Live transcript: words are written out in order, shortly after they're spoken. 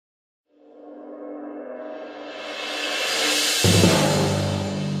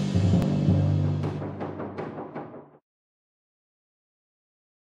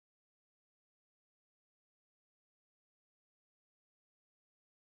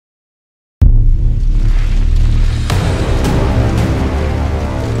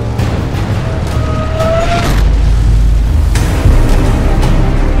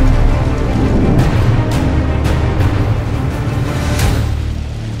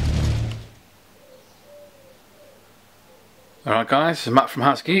Alright guys, this is Matt from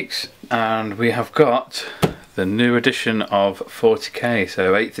House Geeks, and we have got the new edition of 40k,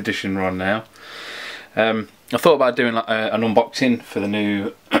 so 8th edition we're on now. I thought about doing like an unboxing for the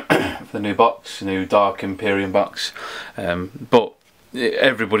new box, new Dark Imperium box, but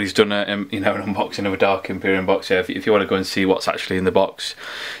everybody's done an unboxing of a Dark Imperium box. Yeah, if you want to go and see what's actually in the box,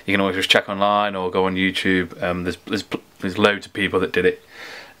 you can always just check online or go on YouTube. There's loads of people that did it.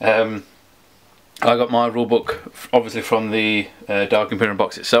 I got my rulebook obviously from the Dark Imperium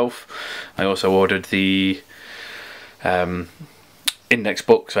box itself. I also ordered the index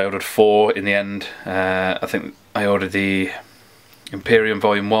books. I ordered 4 in the end. I think I ordered the Imperium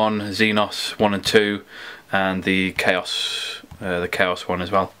Volume 1, Xenos 1 and 2, and the Chaos one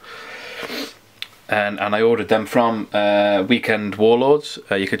as well. And I ordered them from Weekend Warlords.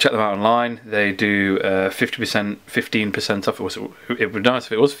 You can check them out online. They do 15% off. It would be nice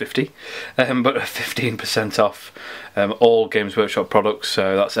if it was 50, but 15% off all Games Workshop products.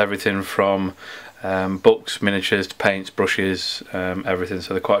 So that's everything from books, miniatures, to paints, brushes, everything.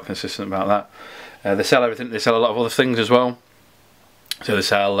 So they're quite consistent about that. They sell everything. They sell a lot of other things as well. So they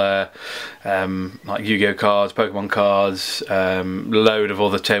sell like Yu-Gi-Oh cards, Pokemon cards, load of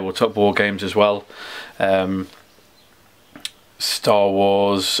other tabletop war games as well. Star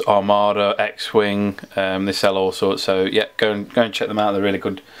Wars, Armada, X-Wing. They sell all sorts. So yeah, go and check them out. They're really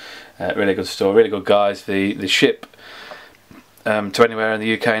good store, really good guys. They ship to anywhere in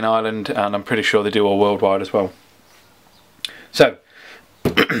the UK and Ireland, and I'm pretty sure they do all worldwide as well. So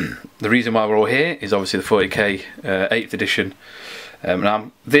the reason why we're all here is obviously the 40k 8th edition.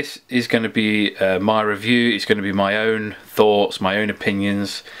 Now this is going to be my review. It's going to be my own thoughts, my own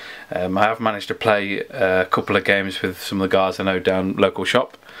opinions. I have managed to play a couple of games with some of the guys I know down local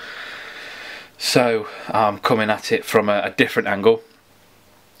shop, so I'm coming at it from a different angle.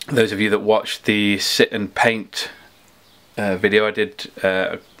 Those of you that watched the sit and paint video I did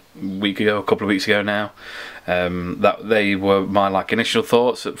a couple of weeks ago now, that they were my initial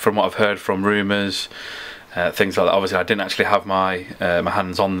thoughts from what I've heard from rumours. Things like that. Obviously I didn't actually have my my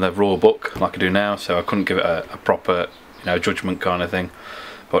hands on the rule book like I do now, so I couldn't give it a proper judgment kind of thing.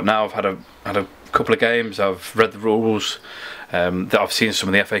 But now I've had a couple of games, I've read the rules, that I've seen some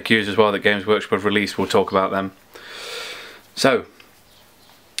of the FAQs as well that Games Workshop have released. We'll talk about them. So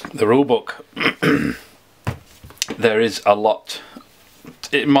the rule book, there is a lot.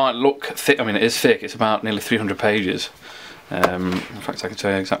 It might look thick. I mean, it is thick. It's about nearly 300 pages. In fact, I can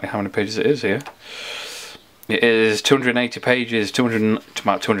tell you exactly how many pages it is here. It is 280 pages,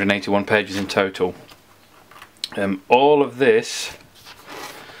 about 281 pages in total. All of this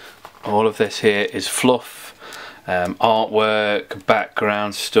here is fluff, artwork,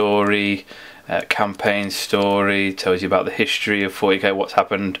 background story, campaign story. Tells you about the history of 40k, what's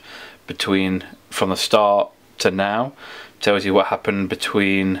happened from the start to now. Tells you what happened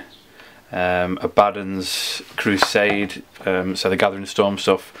between Abaddon's crusade, so the Gathering Storm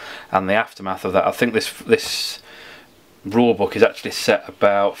stuff, and the aftermath of that. I think this rule book is actually set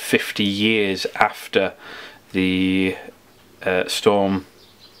about 50 years after the Storm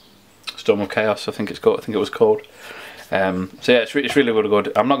of Chaos, I think it was called. So yeah, it's really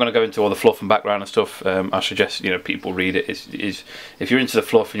good. I'm not going to go into all the fluff and background and stuff. I suggest people read it. If you're into the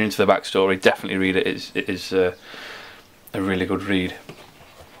fluff and you're into the backstory, definitely read it. It is a really good read.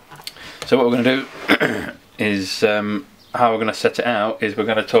 So what we're going to do is, how we're going to set it out is we're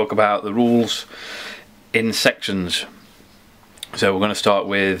going to talk about the rules in sections. So we're going to start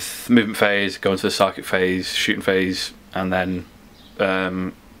with movement phase, go into the psychic phase, shooting phase, and then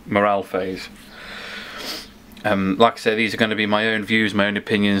morale phase. Like I say, these are going to be my own views, my own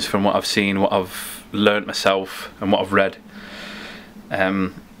opinions from what I've seen, what I've learnt myself, and what I've read.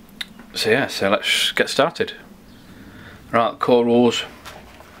 So yeah, so let's get started. Right, core rules.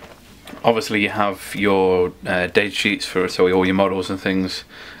 Obviously you have your data sheets for all your models and things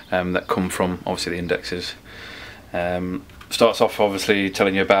that come from obviously the indexes. Starts off obviously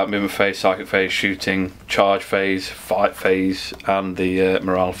telling you about movement phase, psychic phase, shooting, charge phase, fight phase, and the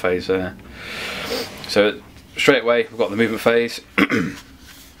morale phase there. So straight away we've got the movement phase.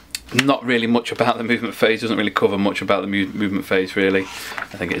 Not really much about the movement phase, doesn't really cover much about the movement phase really.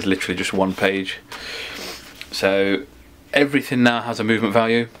 I think it's literally just one page. So everything now has a movement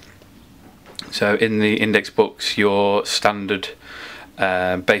value. So in the index books, your standard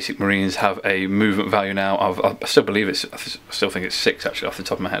basic Marines have a movement value now of, I still think it's 6 actually off the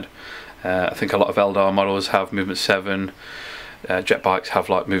top of my head. I think a lot of Eldar models have movement 7, jet bikes have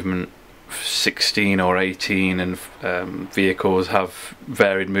like movement 16 or 18, and vehicles have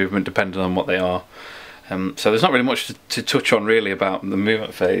varied movement depending on what they are. So there's not really much to touch on really about the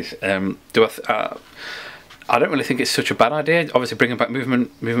movement phase. I don't really think it's such a bad idea. Obviously, bringing back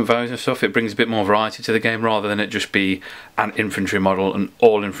movement values and stuff, it brings a bit more variety to the game rather than it just be an infantry model and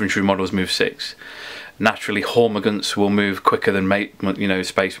all infantry models move 6. Naturally, Hormagaunts will move quicker than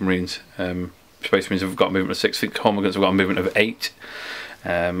Space Marines. Space Marines have got a movement of 6. Hormagaunts have got a movement of 8,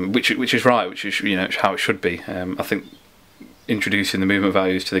 which is right, which is how it should be. I think introducing the movement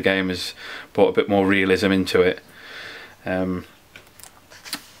values to the game has brought a bit more realism into it.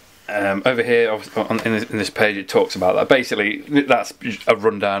 Over here in this page it talks about that. Basically that's a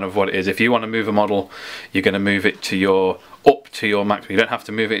rundown of what it is. If you want to move a model, you're going to move it to up to your maximum. You don't have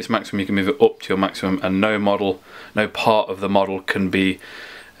to move it its maximum, you can move it up to your maximum, and no part of the model can be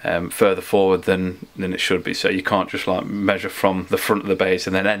further forward than it should be. So you can't just like measure from the front of the base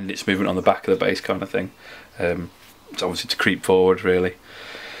and then end its movement on the back of the base kind of thing. It's obviously to creep forward really.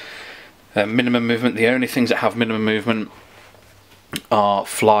 Minimum movement, the only things that have minimum movement are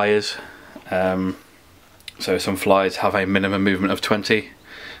flyers. So some flyers have a minimum movement of 20.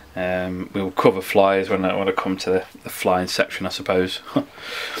 We'll cover flyers when I come to the flying section, I suppose.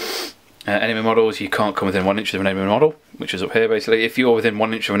 Enemy models, you can't come within 1 inch of an enemy model, which is up here basically. If you're within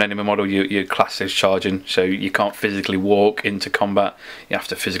 1 inch of an enemy model, your class is charging, so you can't physically walk into combat, you have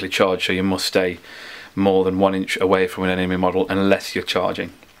to physically charge, so you must stay more than 1 inch away from an enemy model unless you're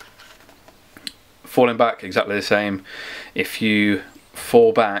charging. Falling back, exactly the same. If you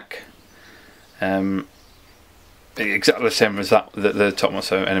fall back, exactly the same as the top one,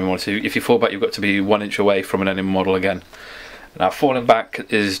 so enemy model. So if you fall back, you've got to be 1 inch away from an enemy model again. Now, falling back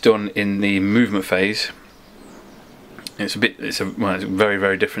is done in the movement phase. It's very,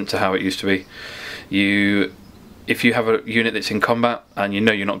 very different to how it used to be. If you have a unit that's in combat and you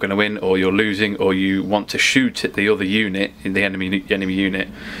know you're not going to win, or you're losing, or you want to shoot at the other unit, in the enemy unit,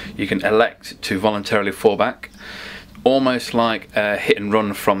 you can elect to voluntarily fall back, almost like a hit and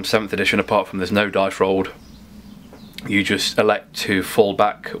run from 7th edition, apart from there's no dice rolled. You just elect to fall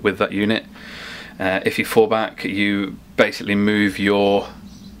back with that unit. If you fall back, you basically move your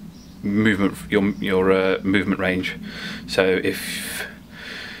movement movement range. So if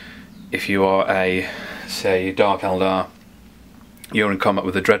you are say Dark Eldar, you're in combat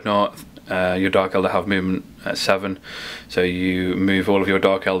with a Dreadnought, your Dark Eldar have movement at 7, so you move all of your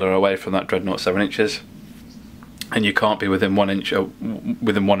Dark Eldar away from that Dreadnought 7 inches, and you can't be within 1 inch of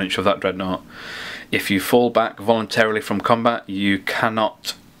that Dreadnought. If you fall back voluntarily from combat, you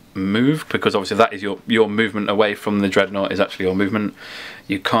cannot move, because obviously that is your movement away from the Dreadnought is actually your movement.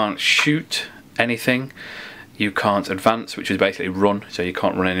 You can't shoot anything, you can't advance, which is basically run, so you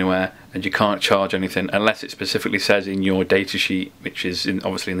can't run anywhere, and you can't charge anything unless it specifically says in your data sheet, which is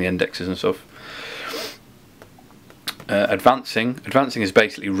obviously in the indexes and stuff. Advancing is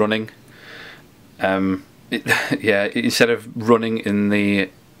basically running. Instead of running in the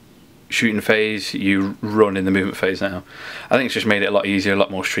shooting phase, you run in the movement phase now. I think it's just made it a lot easier, a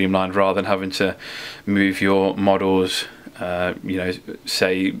lot more streamlined, rather than having to move your models.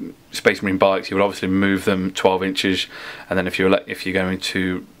 Say Space Marine bikes, you would obviously move them 12 inches, and then if you're going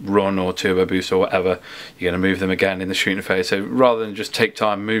to run or turbo boost or whatever, you're going to move them again in the shooting phase. So rather than just take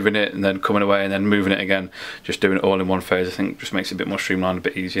time moving it and then coming away and then moving it again, just doing it all in one phase, I think just makes it a bit more streamlined, a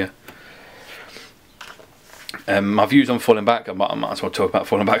bit easier. My views on falling back, I might as well talk about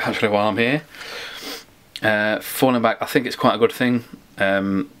falling back actually while I'm here. Falling back, I think it's quite a good thing.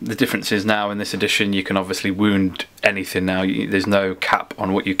 The difference is now in this edition you can obviously wound anything now. There's no cap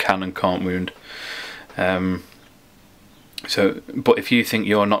on what you can and can't wound. But if you think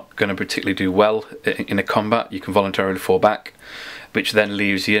you're not going to particularly do well in a combat, you can voluntarily fall back, which then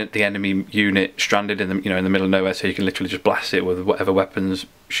leaves the enemy unit stranded in the in the middle of nowhere. So you can literally just blast it with whatever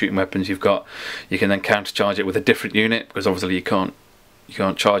shooting weapons you've got. You can then countercharge it with a different unit, because obviously you can't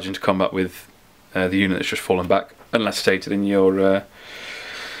charge into combat with the unit that's just fallen back, unless stated in your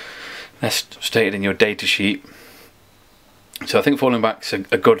data sheet. So I think falling back's a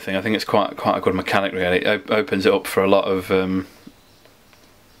good thing. I think it's quite a good mechanic really. It opens it up for a lot of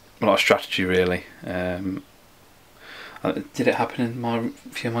strategy really. Did it happen in a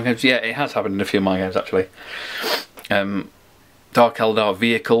few of my games? Yeah, it has happened in a few of my games actually. Dark Eldar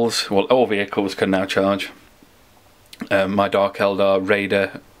vehicles, well, all vehicles can now charge. My Dark Eldar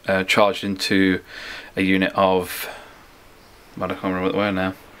Raider charged into a unit of, I can't remember what they were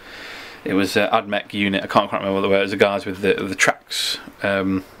now. It was an AdMech unit, I can't quite remember what they were. It was the guys with the tracks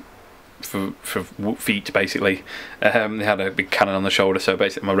for feet basically. They had a big cannon on the shoulder, so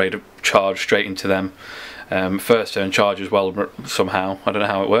basically my Raider charged straight into them. First turn charge as well somehow, I don't know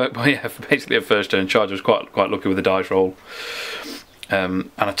how it worked, but yeah, basically a first turn charge. I was quite lucky with the dice roll.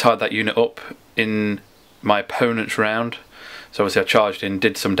 And I tied that unit up in my opponent's round, so obviously I charged in,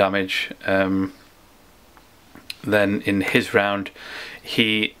 did some damage, then in his round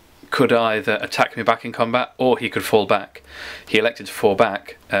he could either attack me back in combat or he could fall back. He elected to fall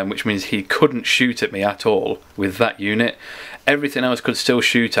back, which means he couldn't shoot at me at all with that unit. Everything else could still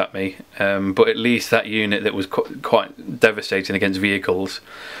shoot at me, but at least that unit that was quite devastating against vehicles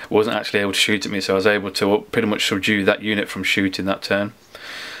wasn't actually able to shoot at me, so I was able to pretty much subdue that unit from shooting that turn.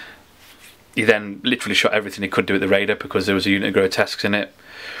 He then literally shot everything he could do at the Raider because there was a unit of Grotesques in it.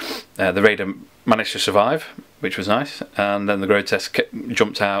 The Raider managed to survive, which was nice, and then the Grotesque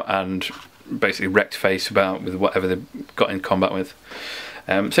jumped out and basically wrecked face about with whatever they got in combat with.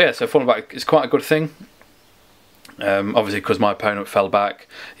 So yeah, so falling back is quite a good thing. Obviously, because my opponent fell back,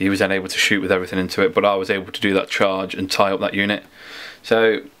 he was then able to shoot with everything into it, but I was able to do that charge and tie up that unit.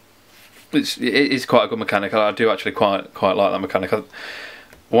 So it is quite a good mechanic. I do actually quite like that mechanic.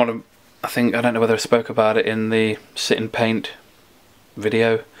 I think, I don't know whether I spoke about it in the Sit and Paint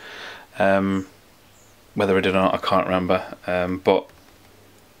video, whether I did or not, I can't remember, but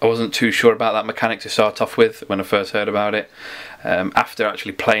I wasn't too sure about that mechanic to start off with when I first heard about it. After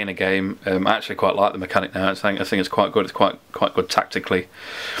actually playing a game, I actually quite like the mechanic now. I think it's quite good. It's quite good tactically.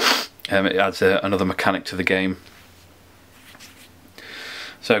 It adds another mechanic to the game.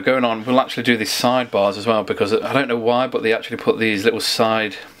 So going on, we'll actually do these sidebars as well, because I don't know why, but they actually put these little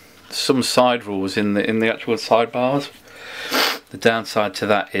some side rules in the actual sidebars. The downside to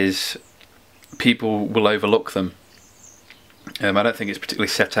that is people will overlook them. I don't think it's particularly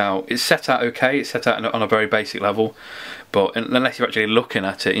set out. It's set out okay. It's set out on a very basic level, but unless you're actually looking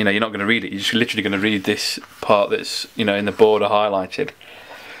at it, you're not going to read it. You're just literally going to read this part that's in the border highlighted.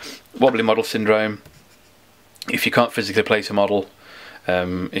 Wobbly model syndrome. If you can't physically place a model,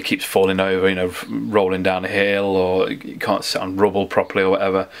 it keeps falling over, rolling down a hill, or you can't sit on rubble properly or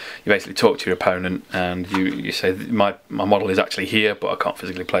whatever. You basically talk to your opponent and you say, my model is actually here, but I can't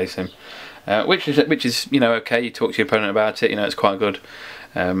physically place him. Which is okay. You talk to your opponent about it. It's quite good.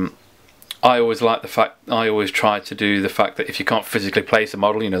 I always try to do the fact that if you can't physically place a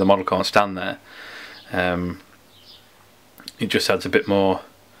model, the model can't stand there. It just adds a bit more.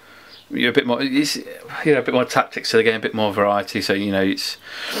 A bit more tactics to the game, a bit more variety. So it's,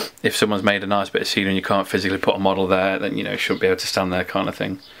 if someone's made a nice bit of scenery and you can't physically put a model there, then you shouldn't be able to stand there, kind of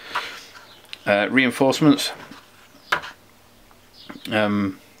thing. Reinforcements.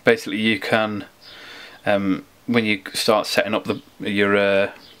 Basically, you can, when you start setting up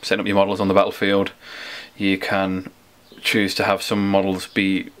your models on the battlefield, you can choose to have some models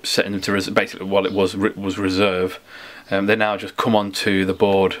be setting them to basically what it was reserve. They now just come onto the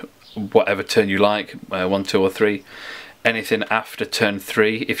board whatever turn you like, 1, 2 or 3. Anything after turn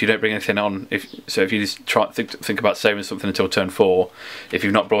 3, if you don't bring anything on, if you just think about saving something until turn 4, if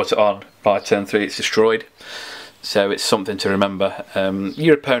you've not brought it on by turn 3, it's destroyed. So it's something to remember.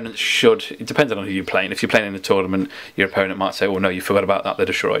 Your opponent should, it depends on who you're playing. If you're playing in a tournament, your opponent might say, well, no, you forgot about that, they're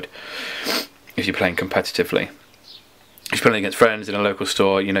destroyed. If you're playing competitively. If you're playing against friends in a local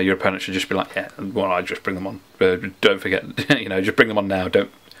store, your opponent should just be like, yeah, well, I just bring them on. Don't forget, just bring them on now.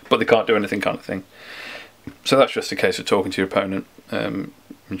 But they can't do anything, kind of thing. So that's just a case of talking to your opponent and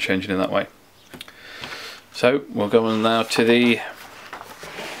changing in that way. So we'll go on now to the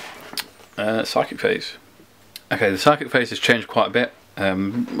psychic phase. Okay, the psychic phase has changed quite a bit.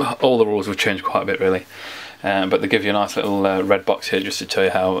 All the rules have changed quite a bit, really. But they give you a nice little red box here just to tell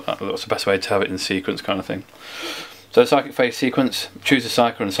you what's the best way to have it in sequence, kind of thing. So the psychic phase sequence: choose a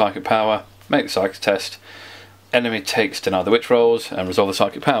psyker and psychic power, make the psychic test, enemy takes deny the witch rolls, and resolve the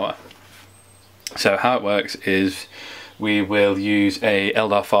psychic power. So how it works is we will use a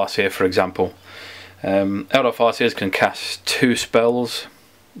Eldar Farseer, for example. Eldar Farseers can cast 2 spells,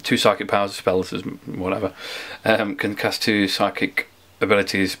 2 psychic powers, spells, whatever, can cast 2 psychic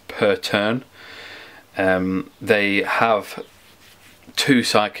abilities per turn. They have 2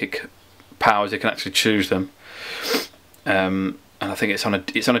 psychic powers, they can actually choose them. And I think it's on a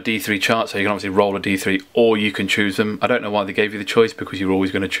D3 chart, so you can obviously roll a D3 or you can choose them. I don't know why they gave you the choice, because you're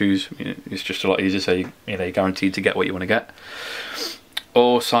always going to choose. It's just a lot easier, so you're guaranteed to get what you want to get.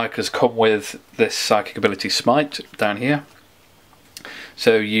 All psychers come with this psychic ability Smite down here.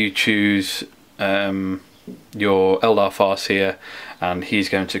 So you choose your Eldar Farseer, and he's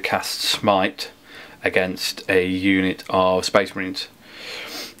going to cast Smite against a unit of Space Marines.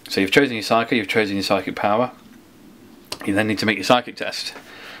 So you've chosen your psyker, you've chosen your psychic power. You then need to make your psychic test.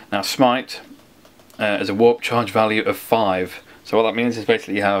 Now Smite has a warp charge value of 5. So what that means is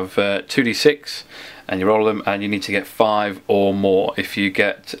basically you have 2d6 and you roll them, and you need to get 5 or more. If you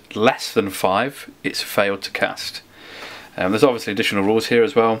get less than 5, it's failed to cast. There's obviously additional rules here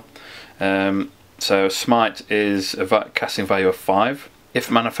as well. So Smite is a casting value of 5. If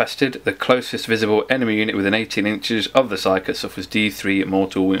manifested, the closest visible enemy unit within 18 inches of the Psyker suffers D3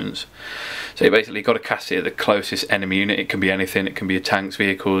 mortal wounds. So you basically got to cast it at the closest enemy unit. It can be anything. It can be tanks,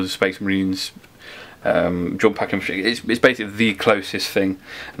 vehicles, Space Marines, jump pack infantry. It's basically the closest thing.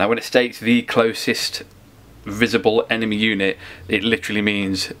 Now when it states the closest visible enemy unit, it literally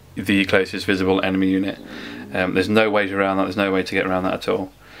means the closest visible enemy unit. There's no way around that. There's no way to get around that at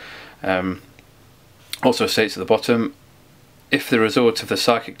all. Also states at the bottom, if the result of the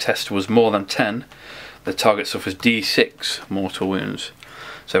psychic test was more than 10, the target suffers D6 mortal wounds.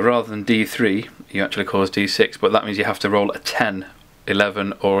 So rather than D3, you actually cause D6, but that means you have to roll a 10,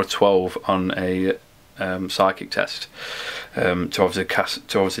 11 or a 12 on a psychic test to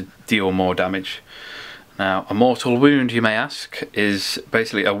obviously deal more damage. Now, a mortal wound, you may ask, is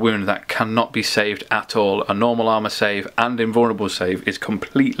basically a wound that cannot be saved at all. A normal armor save and invulnerable save is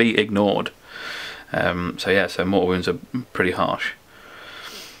completely ignored. So yeah, so mortal wounds are pretty harsh.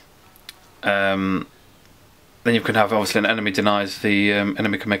 Then you can have, obviously, an enemy denies the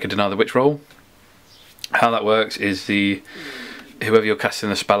enemy can make a deny the witch roll. How that works is whoever you're casting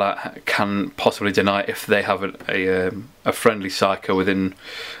the spell at can possibly deny if they have a friendly psyker within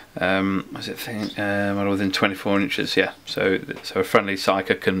within 24 inches. Yeah, so a friendly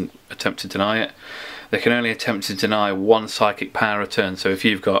psyker can attempt to deny it. They can only attempt to deny one psychic power a turn. So if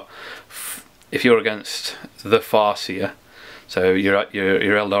you're against the Farseer, so your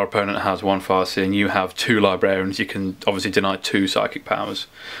Eldar opponent has one Farseer and you have 2 librarians, you can obviously deny 2 psychic powers.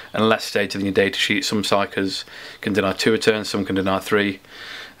 Unless stated in your data sheet, some psychers can deny 2 a turn, some can deny 3.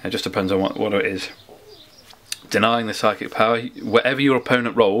 It just depends on what it is. Denying the psychic power, whatever your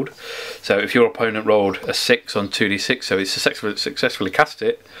opponent rolled, so if your opponent rolled a 6 on 2d6, so it's successfully cast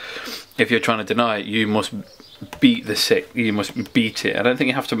it, if you're trying to deny it, you must beat the 6, you must beat it. I don't think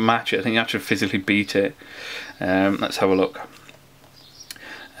you have to match it, I think you have to physically beat it. Let's have a look.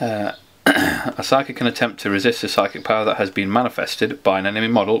 A psychic can attempt to resist a psychic power that has been manifested by an enemy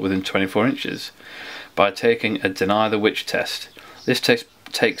model within 24 inches by taking a deny the witch test. This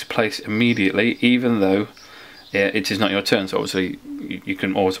takes place immediately, even though it is not your turn. So obviously you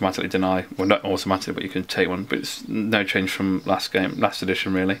can automatically deny, well, not automatically, but you can take one, but it's no change from last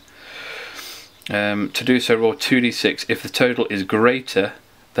edition really. To do so, roll 2d6 if the total is greater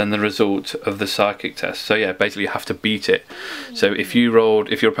than the result of the psychic test. So yeah, basically you have to beat it. So if your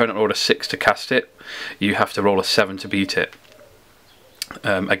opponent rolled a 6 to cast it, you have to roll a 7 to beat it.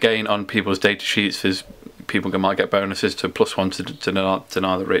 Again, on people's data sheets, people might get bonuses to +1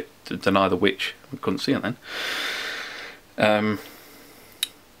 to deny the witch. We couldn't see it then.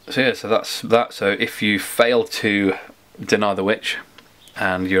 So yeah, so that's that. So if you fail to deny the witch,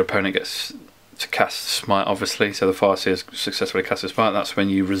 and your opponent gets to cast Smite, obviously, so the Farseer has successfully cast a Smite, that's when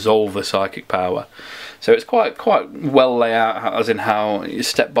you resolve the psychic power. So it's quite well laid out, as in how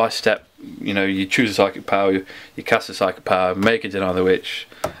step by step, you know, you choose a psychic power, you cast a psychic power, make it deny the witch,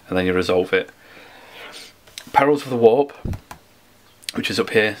 and then you resolve it. Perils of the Warp, which is up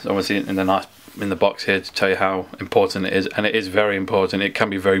here, obviously in the box here to tell you how important it is, and it is very important. It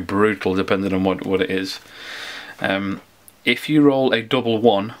can be very brutal depending on what it is. If you roll a double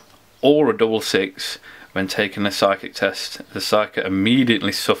 1 or a double 6 when taking a psychic test, the psyker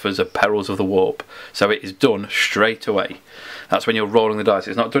immediately suffers a Perils of the Warp. So it is done straight away. That's when you're rolling the dice.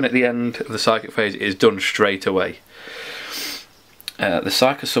 It's not done at the end of the psychic phase, it is done straight away. The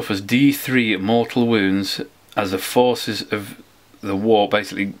psyker suffers D3 mortal wounds as the forces of the warp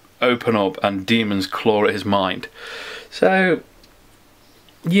basically open up and demons claw at his mind. So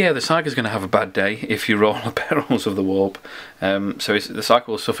yeah, the psyker's going to have a bad day if you roll a Perils of the Warp. So the psyker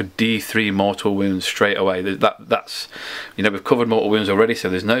will suffer D3 mortal wounds straight away. That's, you know, we've covered mortal wounds already, so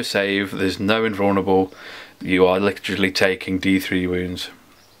there's no save, there's no invulnerable. You are literally taking D3 wounds.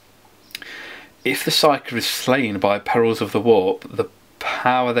 If the psyker is slain by Perils of the Warp, the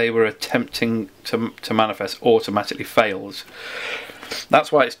power they were attempting to manifest automatically fails.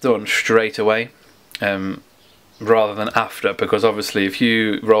 That's why it's done straight away. Rather than after, because obviously if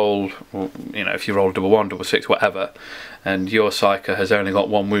you roll, if you roll double 1, double 6, whatever, and your psyker has only got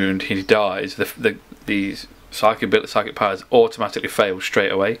 1 wound, he dies. These psychic powers automatically fail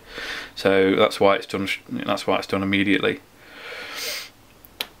straight away. So that's why it's done. That's why it's done immediately.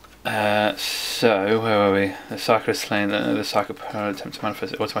 So where were we? The psyker is slain. The psychic power attempt to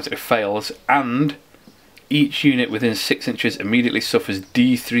manifest automatically fails, and each unit within 6 inches immediately suffers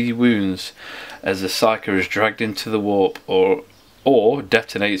D3 wounds as the psyker is dragged into the warp or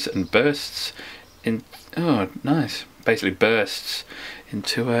detonates and bursts in. Oh, nice! Basically bursts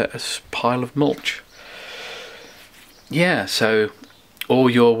into a pile of mulch. Yeah. So all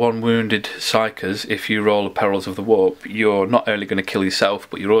your 1 wounded psychers, if you roll Perils of the Warp, you're not only going to kill yourself,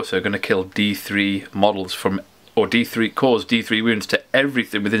 but you're also going to kill D3 models from, or cause D3 wounds to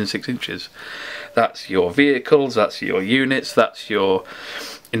everything within 6 inches. That's your vehicles, that's your units, that's your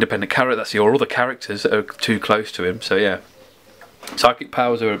independent character, that's your other characters that are too close to him. So yeah, psychic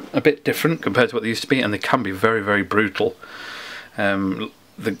powers are a bit different compared to what they used to be, and they can be very, very brutal. One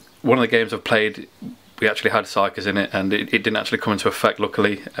of the games I've played, we actually had psychers in it, and it didn't actually come into effect,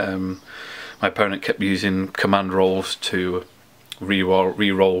 luckily. My opponent kept using command rolls to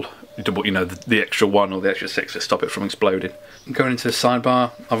re-roll double, you know, the extra 1 or the extra 6 to stop it from exploding. Going into the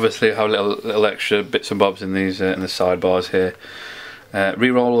sidebar, obviously I have little extra bits and bobs in these in the sidebars here.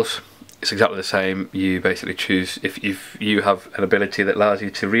 Re-rolls, it's exactly the same. You basically choose, if you have an ability that allows you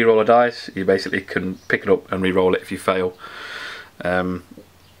to re-roll a dice, you basically can pick it up and re-roll it if you fail.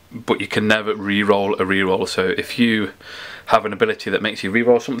 But you can never re-roll a re-roll. So if you have an ability that makes you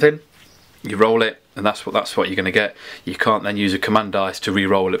re-roll something, you roll it, and that's what you're going to get. You can't then use a command dice to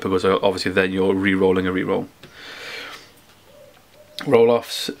re-roll it, because obviously then you're re-rolling a re-roll.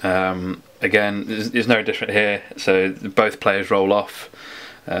 Roll-offs, again, there's no different here. So both players roll off.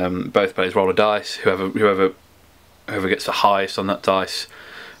 Both players roll a dice. Whoever gets the highest on that dice,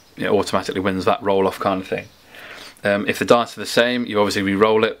 you know, automatically wins that roll-off kind of thing. If the dice are the same, you obviously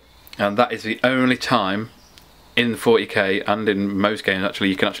re-roll it, and that is the only time in 40k, and in most games actually,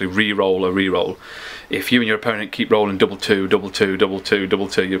 you can actually re-roll a re-roll. If you and your opponent keep rolling double two,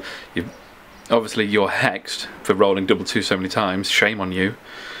 obviously you're hexed for rolling double two so many times. Shame on you.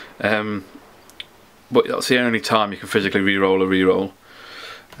 But that's the only time you can physically re-roll a re-roll.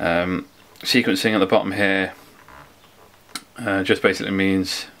 Sequencing at the bottom here just basically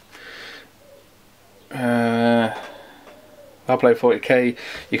means I play 40k,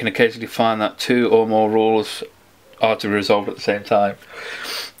 you can occasionally find that 2 or more rules are to be resolved at the same time.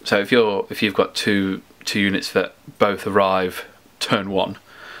 So if you've got two units that both arrive turn 1,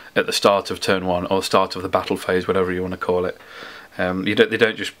 at the start of turn 1 or start of the battle phase, whatever you want to call it, they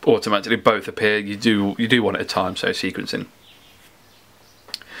don't just automatically both appear. You do one at a time. So sequencing.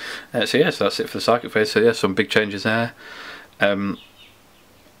 So yeah, so that's it for the psychic phase. So yeah, some big changes there.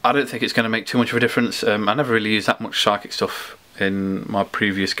 I don't think it's going to make too much of a difference. I never really used that much psychic stuff in my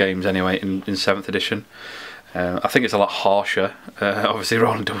previous games anyway, in 7th edition. I think it's a lot harsher. Obviously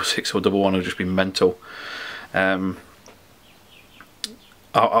rolling double 6 or double 1 will just be mental.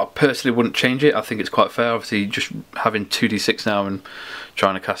 I personally wouldn't change it. I think it's quite fair. Obviously just having 2d6 now and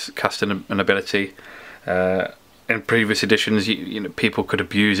trying to cast an ability. In previous editions, you know, people could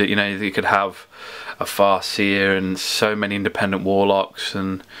abuse it. You know, you could have a Farseer and so many independent warlocks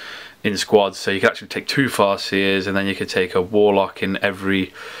and in squads, so you could actually take 2 Farseers, and then you could take a warlock in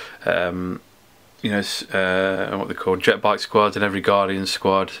every you know, what they call jet bike squads and every guardian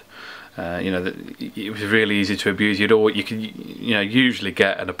squad. You know, it was really easy to abuse. You could you know, usually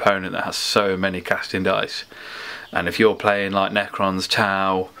get an opponent that has so many casting dice, and if you're playing like Necrons,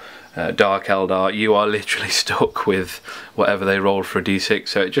 Tau, Dark Eldar, you are literally stuck with whatever they roll for a d6.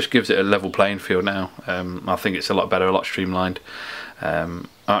 So it just gives it a level playing field now. I think it's a lot better, a lot streamlined. I'm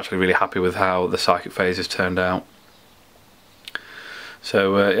actually really happy with how the psychic phase has turned out.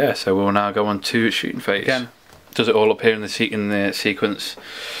 So yeah, so we'll now go on to shooting phase. Again, does it all up here in the sequence.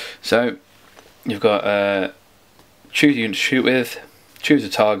 So you've got choose a unit to shoot with, choose a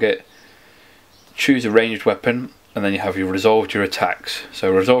target, choose a ranged weapon, and then you have resolved your attacks.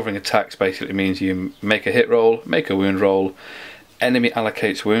 So resolving attacks basically means you make a hit roll, make a wound roll, enemy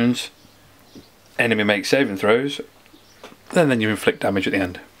allocates wounds, enemy makes saving throws, and then you inflict damage at the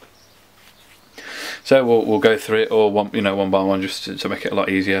end. So we'll go through it all one by one, just to make it a lot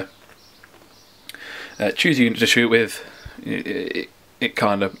easier. Choose a unit to shoot with. It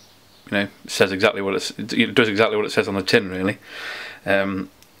kind of, you know, says exactly what it does exactly what it says on the tin, really.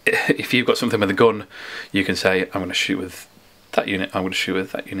 If you've got something with a gun, you can say, I'm going to shoot with that unit, I'm going to shoot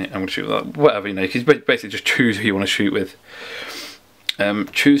with that unit, I'm going to shoot with that, whatever, you know. You can basically just choose who you want to shoot with.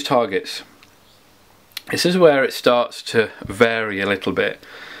 Choose targets. This is where it starts to vary a little bit.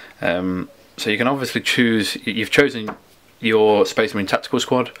 So you can obviously choose, you've chosen your Space Marine Tactical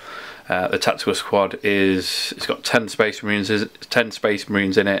Squad. The Tactical Squad it's got 10 Space Marines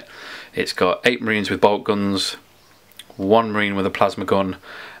in it. It's got 8 Marines with bolt guns, 1 Marine with a plasma gun,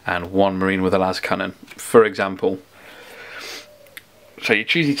 and 1 Marine with a las cannon, for example. So you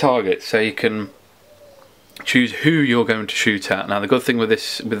choose your target, so you can choose who you're going to shoot at. Now the good thing with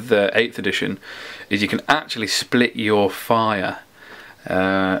this, with the 8th edition, is you can actually split your fire,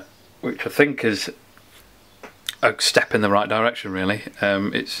 which I think is a step in the right direction, really. I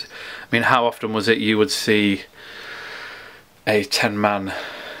mean, how often was it you would see a 10-man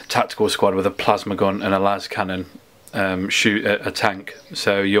tactical squad with a plasma gun and a las cannon shoot a tank.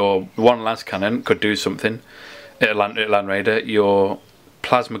 So your one las cannon could do something at a land raider, your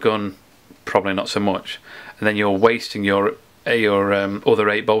plasma gun probably not so much, and then you're wasting your other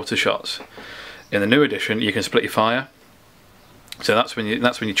 8 bolter shots. In the new edition, you can split your fire. So that's when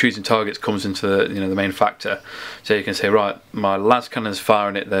you're choosing targets comes into the the main factor. So you can say, right, my las cannon's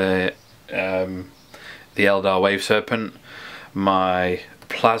firing at the Eldar Wave Serpent. My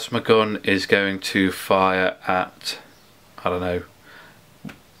plasma gun is going to fire at, I don't know,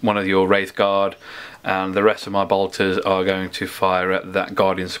 one of your Wraith Guard, and the rest of my bolters are going to fire at that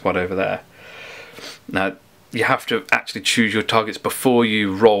Guardian squad over there. Now, you have to actually choose your targets before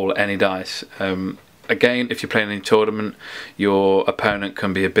you roll any dice. Again, if you're playing in a tournament, your opponent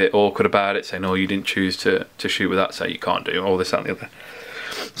can be a bit awkward about it, saying, "Oh, you didn't choose to shoot with that, so you can't do all this, that, and the other."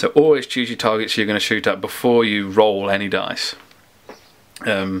 So always choose your targets you're going to shoot at before you roll any dice.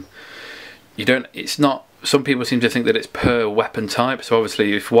 You don't. It's not. Some people seem to think that it's per weapon type. So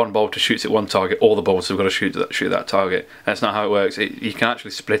obviously, if one bolter shoots at one target, all the bolters have got to shoot that target. That's not how it works. You can actually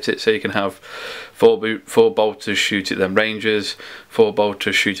split it. So you can have four bolters shoot at them Rangers, 4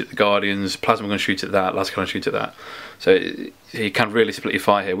 bolters shoot at the Guardians, plasma gun shoot at that, las cannon shoot at that. So you can really split your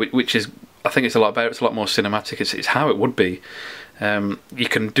fire here, which is, I think it's a lot better. It's a lot more cinematic. It's how it would be. You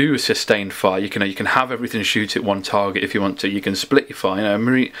can do a sustained fire. You can have everything shoot at one target if you want to. You can split your fire.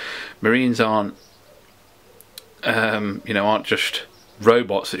 Marines aren't aren't just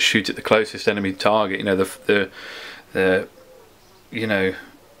robots that shoot at the closest enemy target. They're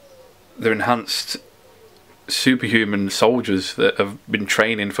enhanced superhuman soldiers that have been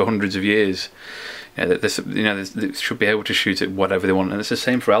training for hundreds of years. They should be able to shoot at whatever they want, and it's the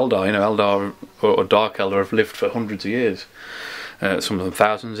same for Eldar. Eldar or Dark Eldar have lived for hundreds of years. Some of them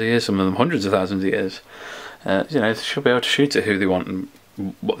thousands of years, some of them hundreds of thousands of years. They should be able to shoot at who they want and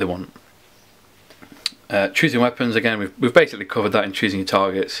what they want. Choosing weapons, again, we've basically covered that in choosing your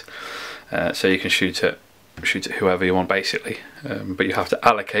targets. So you can shoot at whoever you want, basically, but you have to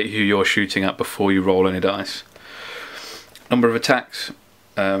allocate who you're shooting at before you roll any dice. Number of attacks.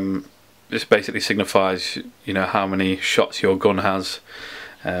 This basically signifies how many shots your gun has.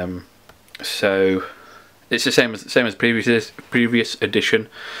 So it's the same as previous edition.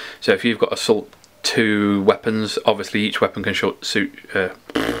 So if you've got assault 2 weapons, obviously each weapon can shoot.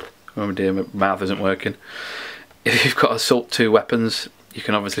 Oh dear, my mouth isn't working. If you've got assault 2 weapons, you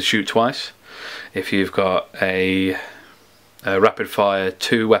can obviously shoot twice. If you've got a rapid fire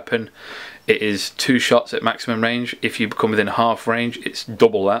 2 weapon, it is 2 shots at maximum range. If you come within half range, it's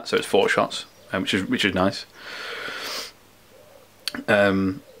double that, so it's 4 shots, which is nice.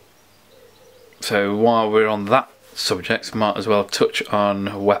 So while we're on that subject, might as well touch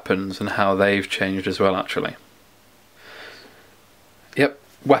on weapons and how they've changed as well, actually. Yep.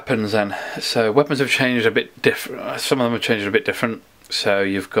 Weapons then. So weapons have changed a bit different. Some of them have changed a bit different. So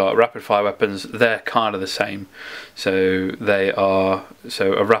you've got rapid fire weapons. They're kind of the same. So they are.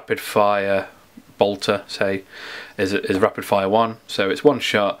 So a rapid fire bolter, say, is rapid fire 1. So it's 1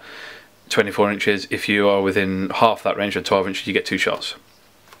 shot, 24 inches. If you are within half that range of 12 inches, you get 2 shots.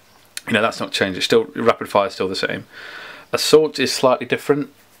 That's not changed. It's still rapid fire, is still the same. Assault is slightly different.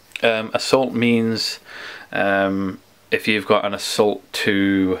 Assault means if you've got an assault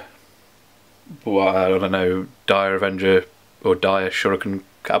 2, I don't know, Dire Avenger or Dire Shuriken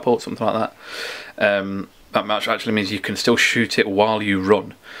Catapult, something like that. That actually means you can still shoot it while you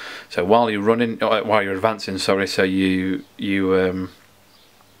run. So while you're running, while you're advancing, sorry. So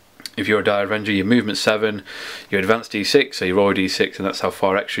if you're a Dire Avenger, your movement's 7, you advance D6, so you roll D6, and that's how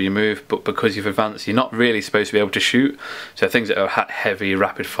far extra you move. But because you've advanced, you're not really supposed to be able to shoot. So things that are heavy,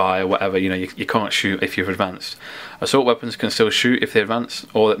 rapid fire, whatever, you can't shoot if you've advanced. Assault weapons can still shoot if they advance.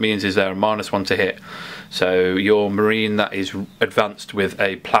 All that means is they're a -1 to hit. So your Marine that is advanced with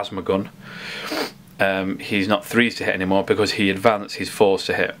a plasma gun, he's not 3s to hit anymore because he advanced, he's 4s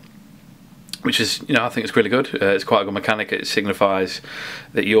to hit. Which is, I think it's really good. It's quite a good mechanic. It signifies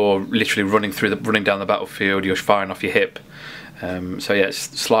that you're literally running down the battlefield. You're firing off your hip. So yeah, it's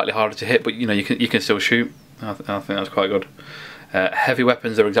slightly harder to hit, but you can still shoot. I think that's quite good. Heavy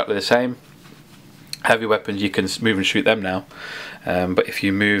weapons are exactly the same. Heavy weapons, you can move and shoot them now, but if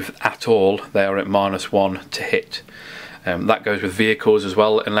you move at all, they are at -1 to hit. That goes with vehicles as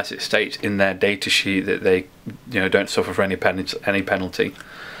well, unless it states in their data sheet that they don't suffer for any penalty.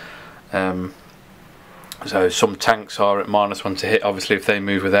 So some tanks are at -1 to hit, obviously, if they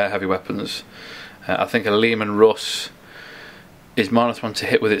move with their heavy weapons. I think a Lehman Russ is -1 to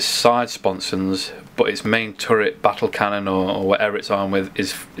hit with its side sponsons, but its main turret, battle cannon, or whatever it's armed with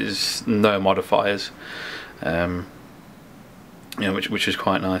is no modifiers. you know, which is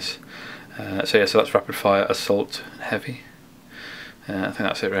quite nice. So yeah, so that's rapid fire, assault, heavy. I think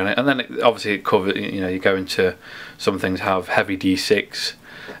that's it really. And then obviously it covers, you know, you go into, some things have heavy D6,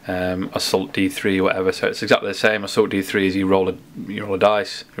 assault D3, whatever. So it's exactly the same. Assault D3 is you roll a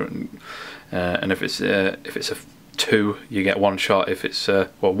dice, and if it's a 2, you get 1 shot. If it's well,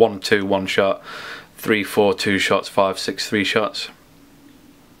 1, 2, 1 shot, 3, 4, 2 shots, 5, 6, 3 shots.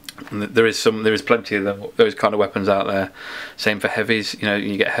 And there is plenty of them, those kind of weapons out there. Same for heavies. You know,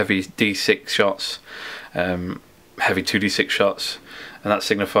 you get heavy D6 shots, heavy 2D6 shots, and that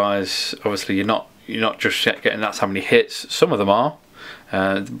signifies obviously you're not just getting that's how many hits. Some of them are,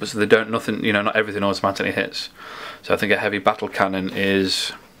 but they don't. Nothing. You know, not everything automatically hits. So I think a heavy battle cannon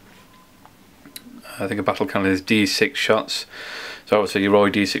is. I think a battle cannon is D6 shots. So obviously you roll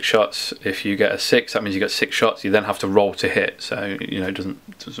D6 shots. If you get a 6, that means you get 6 shots. You then have to roll to hit. So you know, it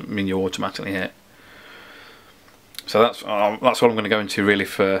doesn't mean you automatically hit. So that's what I'm going to go into really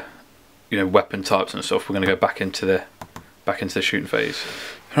for, you know, weapon types and stuff. We're going to go back into the shooting phase.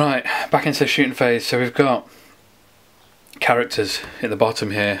 Right, back into the shooting phase. So we've got characters at the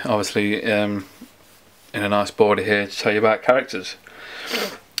bottom here. Obviously, in a nice border here to tell you about characters.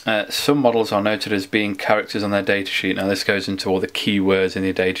 Some models are noted as being characters on their datasheet. Now this goes into all the keywords in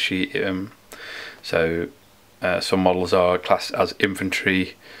the datasheet. So some models are classed as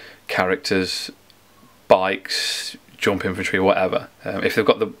infantry characters, bikes, jump infantry, whatever. If they've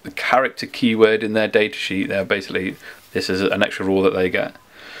got the character keyword in their datasheet, they're basically, this is an extra rule that they get.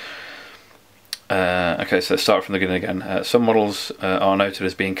 Okay, so let's start from the beginning again. Some models are noted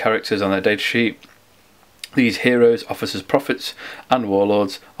as being characters on their datasheet. These heroes, officers, prophets and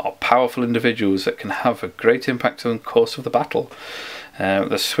warlords are powerful individuals that can have a great impact on the course of the battle.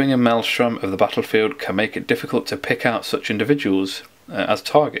 The swing and maelstrom of the battlefield can make it difficult to pick out such individuals as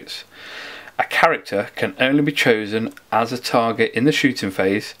targets. A character can only be chosen as a target in the shooting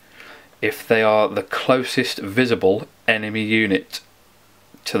phase if they are the closest visible enemy unit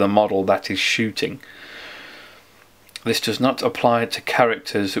to the model that is shooting. This does not apply to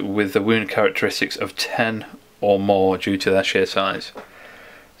characters with the wound characteristics of 10 or more due to their sheer size.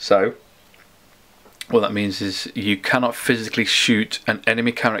 So, what that means is you cannot physically shoot an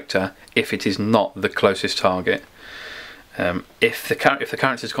enemy character if it is not the closest target. If the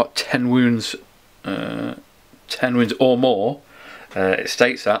character's got 10 wounds or more, it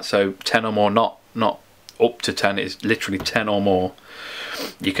states that, so 10 or more, not up to 10, it's literally 10 or more.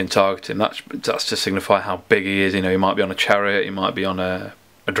 You can target him. That's to signify how big he is. You know, he might be on a chariot, he might be on a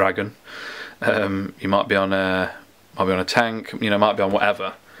dragon, he might be on a tank. You know, might be on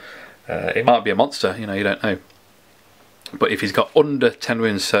whatever. It might be a monster. You know, you don't know. But if he's got under 10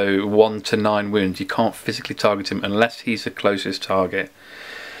 wounds, so 1 to 9 wounds, you can't physically target him unless he's the closest target.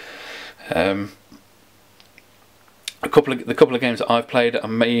 The couple of games that I've played, I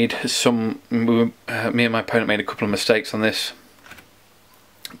made some. Me and my opponent made a couple of mistakes on this,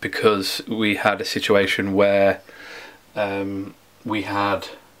 because we had a situation where we had.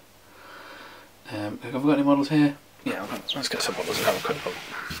 Have we got any models here? Yeah, let's get some models and have a quick look.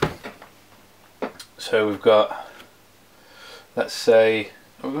 So we've got. Let's say,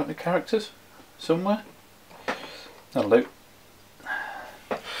 have we got any characters somewhere? That'll do.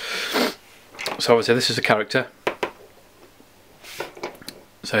 So obviously this is a character.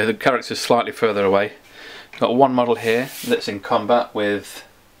 So the character's slightly further away. Got one model here that's in combat with.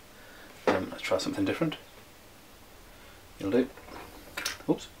 Let's try something different. It'll do.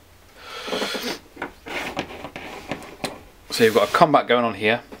 Oops. So you've got a combat going on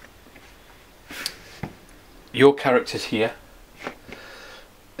here. Your character's here.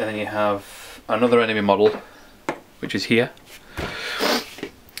 And then you have another enemy model, which is here.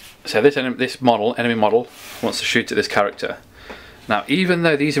 So this enemy model, wants to shoot at this character. Now, even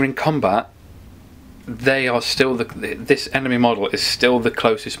though these are in combat, they are still this enemy model is still the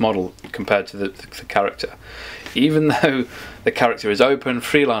closest model compared to the character. Even though the character is open,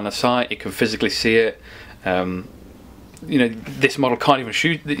 free line of sight, you can physically see it. You know, this model can't even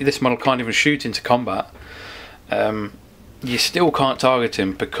shoot. This model can't even shoot into combat. You still can't target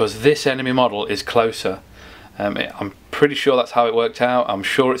him because this enemy model is closer. I'm pretty sure that's how it worked out. I'm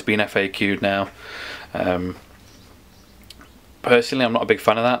sure it's been FAQ'd now. Personally, I'm not a big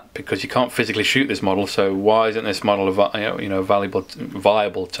fan of that because you can't physically shoot this model. So why isn't this model a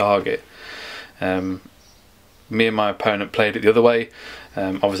viable target? Me and my opponent played it the other way.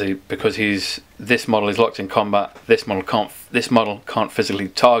 Obviously, because this model is locked in combat, this model can't physically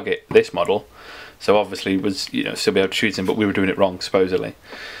target this model. So obviously, was still be able to shoot him, but we were doing it wrong supposedly.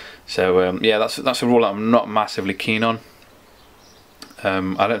 So yeah, that's a rule that I'm not massively keen on.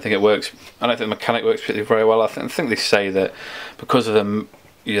 I don't think it works. I don't think the mechanic works particularly very well. I think they say that because of the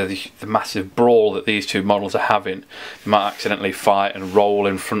massive brawl that these two models are having, you might accidentally fight and roll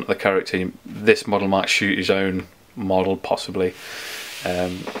in front of the character. This model might shoot his own model, possibly.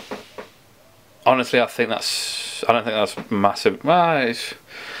 Honestly, I don't think that's massive. Well, it's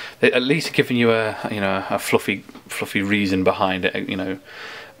at least giving you a fluffy reason behind it,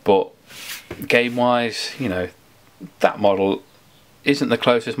 But game wise, that model isn't the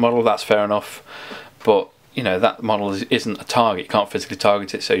closest model. That's fair enough, but that model isn't a target. You can't physically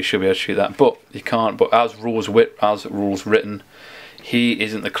target it, so you should be able to shoot that. But you can't. But as rules written, he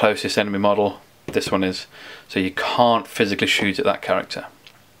isn't the closest enemy model. This one is, so you can't physically shoot at that character,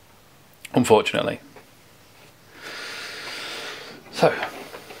 unfortunately. So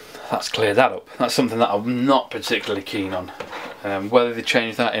that's cleared that up. That's something that I'm not particularly keen on. Whether they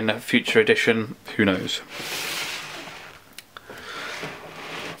change that in a future edition, who knows.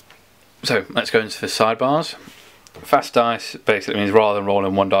 So let's go into the sidebars. Fast dice basically means rather than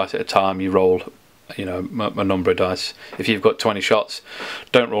rolling one dice at a time, you roll a number of dice. If you've got 20 shots,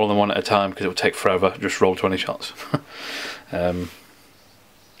 don't roll them one at a time because it will take forever. Just roll 20 shots.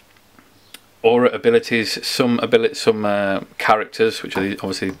 Aura abilities. Some characters, which are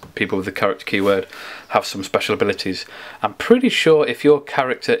obviously people with the character keyword, have some special abilities. I'm pretty sure if your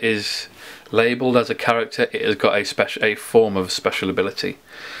character is labelled as a character, it has got a form of special ability.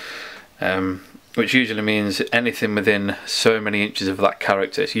 Which usually means anything within so many inches of that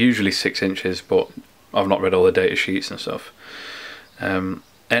character. It's usually 6 inches, but I've not read all the data sheets and stuff.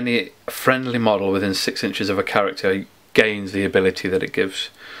 Any friendly model within 6 inches of a character gains the ability that it gives.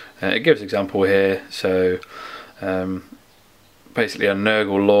 It gives example here. So basically a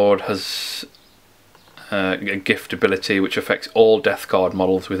Nurgle Lord has a gift ability which affects all Death Guard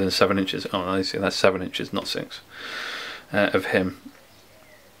models within 7 inches. Oh, I see, that's 7 inches, not 6, of him.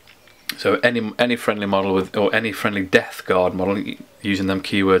 So any friendly model or any friendly Death Guard model, using them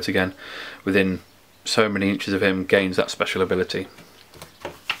keywords again, within so many inches of him gains that special ability.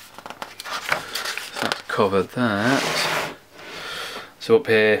 So that's covered that. So up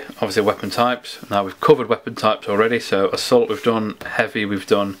here, obviously weapon types. Now we've covered weapon types already. So assault we've done, heavy we've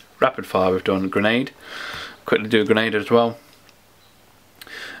done, rapid fire we've done, grenade. Quickly do a grenade as well.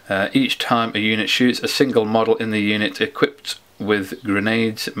 Each time a unit shoots, a single model in the unit equipped with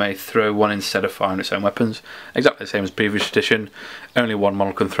grenades may throw one instead of firing its own weapons. Exactly the same as previous edition, only one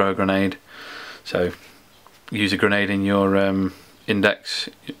model can throw a grenade. So use a grenade in your index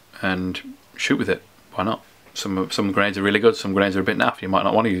and shoot with it. Why not? Some grenades are really good, some grenades are a bit naff, you might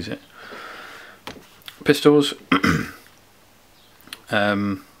not want to use it. Pistols. A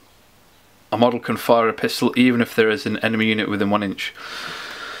model can fire a pistol even if there is an enemy unit within 1 inch.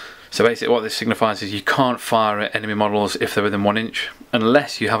 So basically what this signifies is you can't fire at enemy models if they're within 1 inch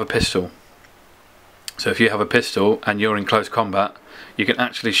unless you have a pistol. So if you have a pistol and you're in close combat, you can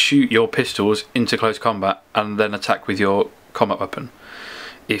actually shoot your pistols into close combat and then attack with your combat weapon.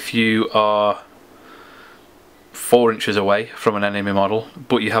 If you are 4 inches away from an enemy model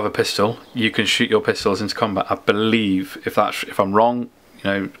but you have a pistol, you can shoot your pistols into combat. I believe, if I'm wrong,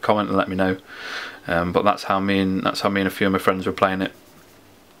 comment and let me know. But that's how me and a few of my friends were playing it.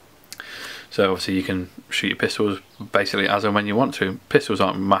 So obviously you can shoot your pistols basically as and when you want to. Pistols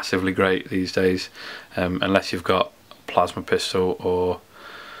aren't massively great these days, unless you've got a plasma pistol or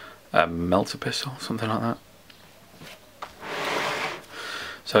a melter pistol, something like that.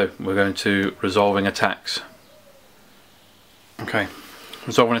 So we're going to resolving attacks. Okay,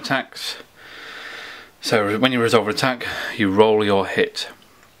 resolving attacks. So when you resolve an attack, you roll your hit.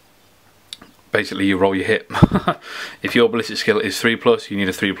 Basically you roll your hit. If your ballistic skill is 3+, you need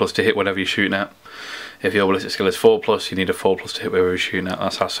a 3+ to hit whatever you're shooting at. If your ballistic skill is 4+, you need a 4+ to hit whatever you're shooting at.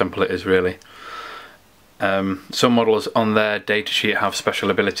 That's how simple it is, really. Some models on their data sheet have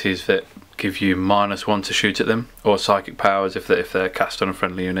special abilities that give you -1 to shoot at them, or psychic powers if they're cast on a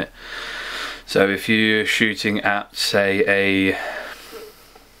friendly unit. So if you're shooting at, say, a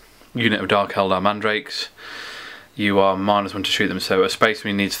unit of Dark Eldar Mandrakes, you are -1 to shoot them. So a Space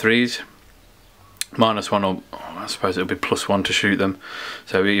Marine needs 3s. -1, or I suppose it would be +1 to shoot them.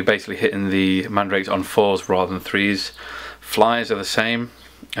 So you're basically hitting the Mandrakes on 4s rather than 3s. Flies are the same.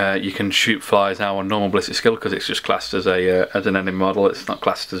 You can shoot flies now on normal ballistic skill because it's just classed as an enemy model. It's not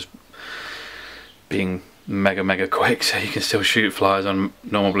classed as being mega quick, so you can still shoot flies on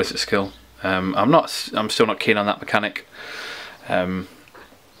normal ballistic skill. I'm still not keen on that mechanic.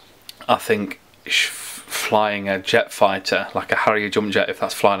 I think flying a jet fighter, like a Harrier jump jet, if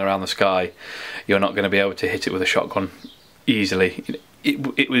that's flying around the sky, you're not going to be able to hit it with a shotgun easily.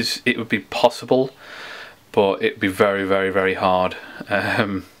 It would be possible, but it'd be very, very, very hard.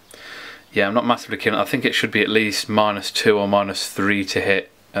 Yeah, I'm not massively keen. I think it should be at least -2 or -3 to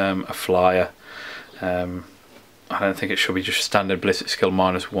hit a flyer. I don't think it should be just standard ballistic skill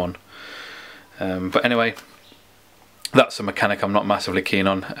 -1. But anyway, that's a mechanic I'm not massively keen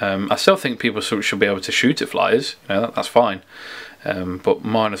on. I still think people should be able to shoot at flyers. You know, that's fine. But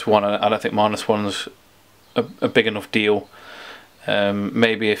 -1, I don't think -1's a big enough deal.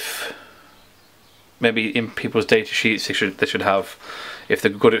 Maybe in people's data sheets they should have, if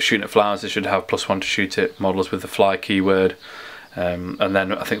they're good at shooting at flyers, they should have +1 to shoot at models with the fly keyword. And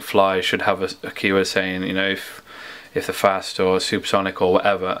then I think fly should have a keyword saying, you know, if they're fast or supersonic or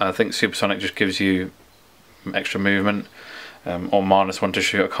whatever. I think supersonic just gives you extra movement, or -1 to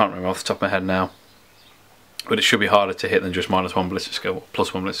shoot. I can't remember off the top of my head now, but it should be harder to hit than just -1 ballistic skill, or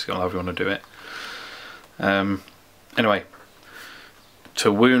 +1 ballistic skill, however you want to do it. Anyway,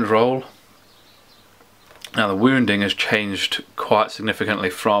 to wound roll. Now the wounding has changed quite significantly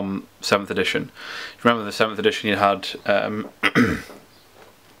from 7th edition. Remember the 7th edition you had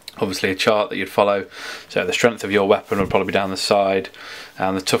obviously a chart that you'd follow, so the strength of your weapon would probably be down the side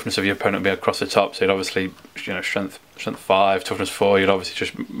and the toughness of your opponent would be across the top, so you'd obviously, you know, strength 5, toughness 4, you'd obviously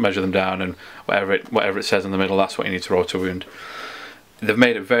just measure them down, and whatever it says in the middle, that's what you need to roll to wound. They've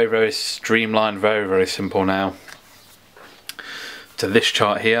made it very, very streamlined, very, very simple now to this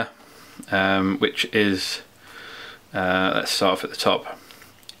chart here. Which is, let's start off at the top.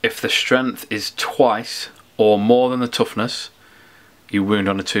 If the strength is twice or more than the toughness, you wound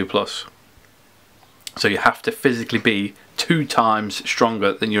on a 2+. So you have to physically be 2 times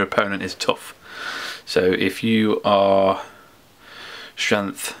stronger than your opponent is tough. So if you are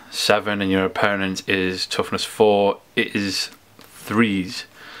strength 7 and your opponent is toughness 4, it is 3s,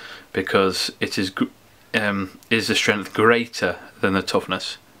 because it is the strength greater than the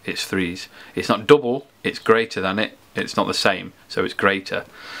toughness. It's 3s. It's not double, it's greater than it. It's not the same, so it's greater.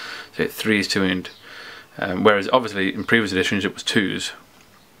 So it's 3s to wound. Whereas obviously in previous editions it was 2s.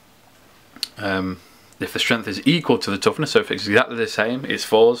 If the strength is equal to the toughness, so if it's exactly the same, it's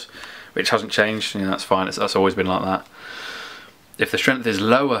 4s, which hasn't changed, you know, that's fine, that's always been like that. If the strength is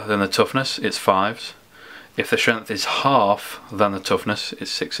lower than the toughness, it's 5s. If the strength is half than the toughness,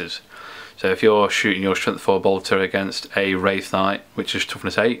 it's 6s. So if you're shooting your strength 4 bolter against a Wraith Knight, which is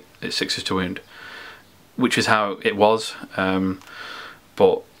toughness 8, it's 6s to wound, which is how it was.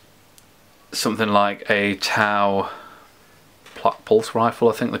 But something like a Tau pulse rifle,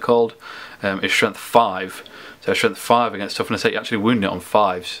 I think they're called, is strength 5. So strength 5 against toughness 8, you actually wound it on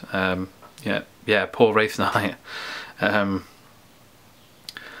 5s. Yeah, poor Wraith Knight.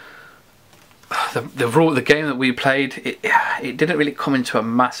 The game that we played, it didn't really come into a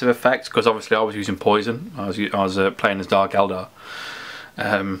massive effect, because obviously I was using poison. I was playing as Dark Eldar,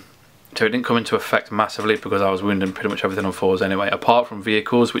 so it didn't come into effect massively because I was wounding pretty much everything on 4s anyway, apart from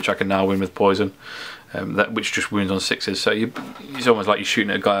vehicles, which I can now win with poison, which just wounds on 6s. So it's almost like you're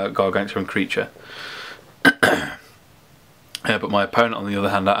shooting at a gargantuan creature. But my opponent, on the other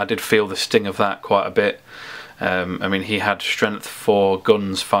hand, I did feel the sting of that quite a bit. I mean, he had strength 4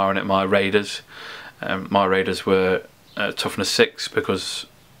 guns firing at my raiders. My raiders were toughness 6, because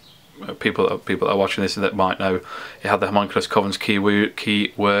people that are watching this that might know, it had the Homunculus Coven's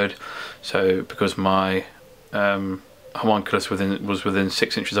keyword. So because my Homunculus was within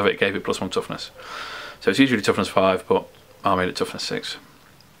 6 inches of it, gave it +1 toughness. So it's usually toughness 5, but I made it toughness 6.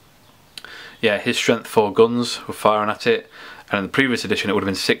 Yeah, his strength 4 guns were firing at it, and in the previous edition it would have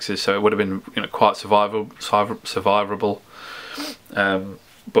been 6s, so it would have been, you know, quite survivable.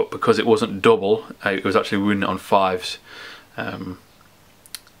 But because it wasn't double, it was actually wounding on 5s. Now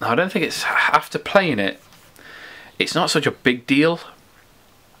I don't think it's, after playing it, it's not such a big deal.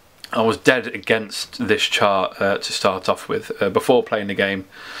 I was dead against this chart to start off with before playing the game,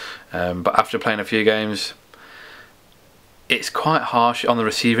 but after playing a few games, it's quite harsh on the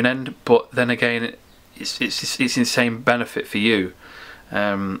receiving end. But then again, it's insane benefit for you.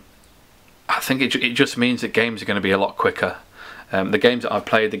 I think it just means that games are going to be a lot quicker. The games that I've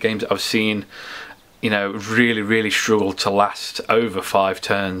played, the games that I've seen, you know, really struggle to last over 5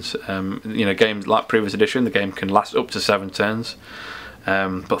 turns. You know, games like previous edition, the game can last up to 7 turns,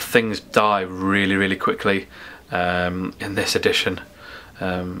 but things die really quickly in this edition.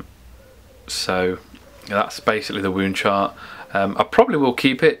 So that's basically the wound chart. I probably will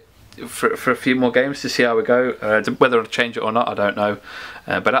keep it for a few more games to see how we go. Whether I'll change it or not, I don't know.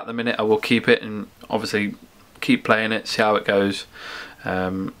 But at the minute, I will keep it and obviously keep playing it, see how it goes.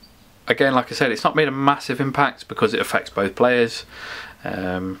 Again, like I said, it's not made a massive impact because it affects both players.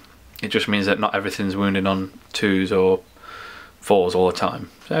 It just means that not everything's wounding on 2s or 4s all the time,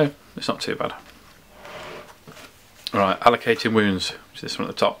 so it's not too bad. Right, allocating wounds, which is this one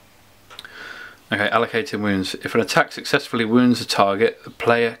at the top. Okay, allocating wounds. If an attack successfully wounds a target, the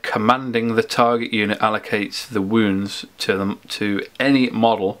player commanding the target unit allocates the wounds to any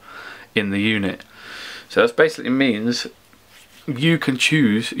model in the unit. So that basically means you can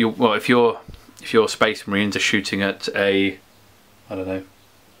choose. Well, if your Space Marines are shooting at I don't know,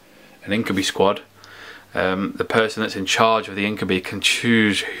 an Incubi squad, the person that's in charge of the Incubi can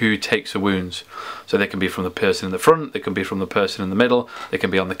choose who takes the wounds. So they can be from the person in the front, they can be from the person in the middle, they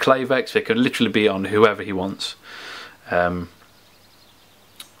can be on the Clavex, they can literally be on whoever he wants,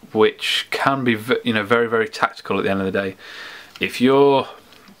 which can be very, very tactical at the end of the day. If you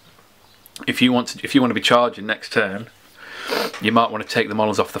want to be charging next turn, you might want to take the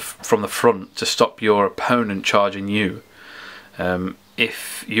models off from the front to stop your opponent charging you.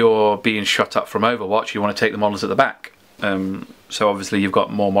 If you're being shot at from Overwatch, you want to take the models at the back. So obviously you've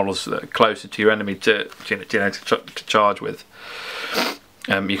got more models that are closer to your enemy to charge with.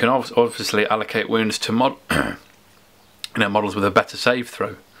 You can obviously allocate wounds to models with a better save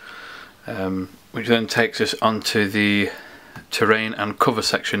throw, which then takes us onto the terrain and cover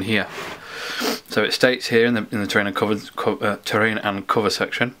section here. So it states here in the terrain and cover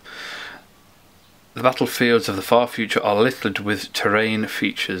section, the battlefields of the far future are littered with terrain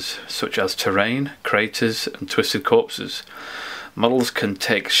features such as terrain, craters and twisted corpses. Models can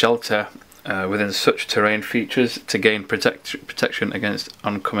take shelter within such terrain features to gain protection against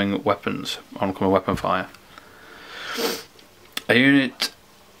oncoming weapon fire. If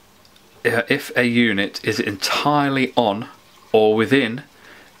a unit is entirely on or within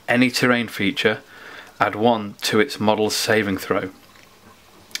any terrain feature, add 1 to its model's saving throw.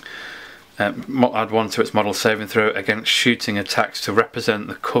 Add 1 to its model saving throw against shooting attacks to represent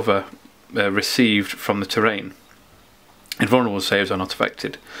the cover received from the terrain. Invulnerable saves are not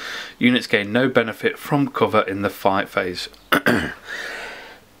affected. Units gain no benefit from cover in the fight phase.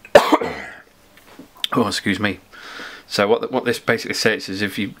 Oh, excuse me. So what this basically says is,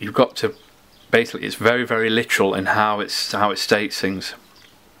 if you've got to, basically it's very, very literal in how it states things.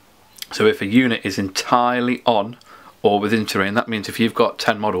 So if a unit is entirely on or within terrain, that means if you've got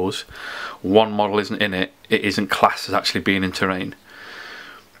 10 models, 1 model isn't in it, it isn't classed as actually being in terrain.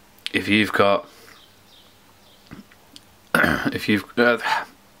 If you've got,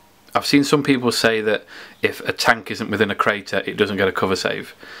 I've seen some people say that if a tank isn't within a crater, it doesn't get a cover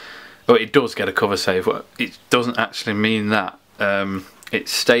save. Well, it does get a cover save. It doesn't actually mean that. It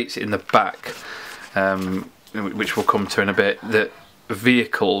states in the back, which we'll come to in a bit, that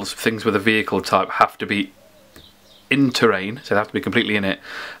vehicles, things with a vehicle type, have to be in terrain, so they have to be completely in it,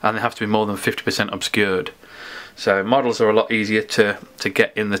 and they have to be more than 50% obscured. So models are a lot easier to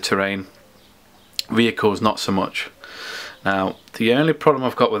get in the terrain. Vehicles not so much. Now the only problem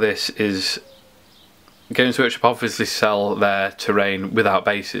I've got with this is Games Workshop obviously sell their terrain without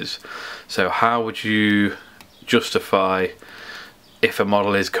bases, so how would you justify if a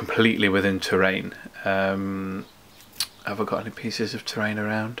model is completely within terrain? Have I got any pieces of terrain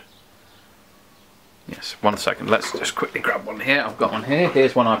around? Yes, 1 second, let's just quickly grab one here. I've got one here.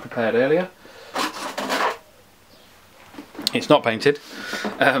 Here's one I prepared earlier. It's not painted,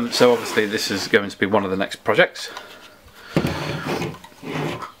 so obviously this is going to be one of the next projects.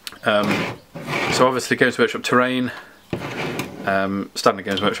 So obviously Games Workshop terrain, standard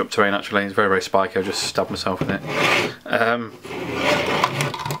Games Workshop terrain actually, it's very, very spiky. I just stabbed myself in it.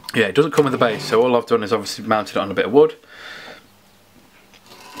 Yeah, it doesn't come with a base, so all I've done is obviously mounted it on a bit of wood.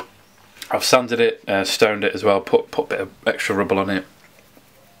 I've sanded it, stoned it as well, put a bit of extra rubble on it.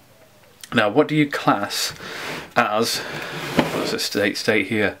 Now what do you class as, what does it state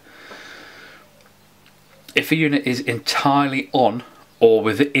here? If a unit is entirely on or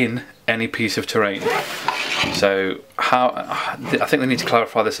within any piece of terrain. So I think they need to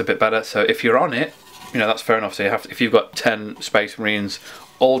clarify this a bit better. So if you're on it, that's fair enough. So if you've got 10 Space Marines,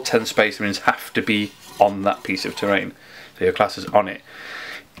 all 10 Space Marines have to be on that piece of terrain. So your class is on it.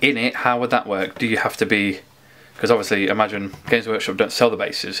 In it, how would that work? Do you have to be, because obviously Imagine Games Workshop don't sell the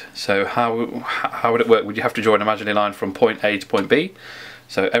bases, so how would it work? Would you have to draw an imaginary line from point A to point B?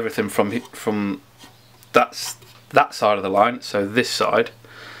 So everything from that side of the line, so this side,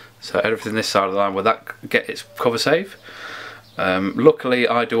 so everything this side of the line, would that get its cover save? Luckily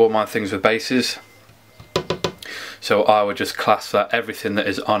I do all my things with bases, so I would just class that everything that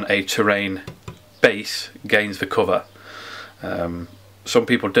is on a terrain base gains the cover. Some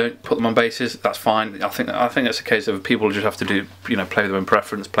people don't put them on bases. That's fine. I think that's a case of people just have to do, play with them in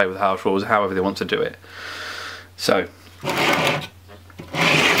preference, play with house rules, however they want to do it. So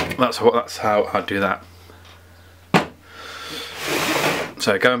that's how I do that.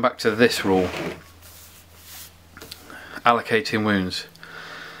 So going back to this rule, allocating wounds.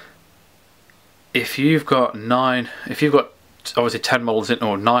 If you've got obviously 10 models in,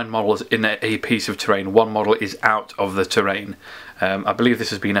 or 9 models in a piece of terrain, 1 model is out of the terrain. I believe this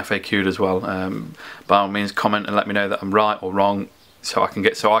has been FAQ'd as well. By all means, comment and let me know that I'm right or wrong, so I can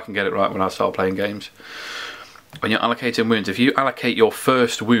get it right when I start playing games. When you're allocating wounds, if you allocate your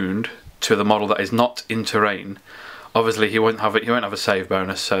first wound to the model that is not in terrain, obviously he won't have a save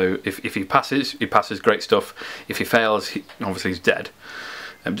bonus. So if he passes, great stuff. If he fails, obviously he's dead.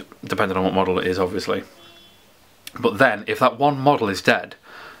 Depending on what model it is, obviously. But then, if that one model is dead,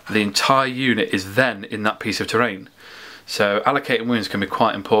 the entire unit is then in that piece of terrain. So allocating wounds can be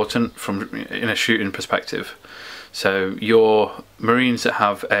quite important in a shooting perspective. So your Marines that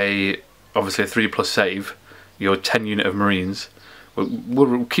have obviously a 3+ save, your 10 unit of Marines,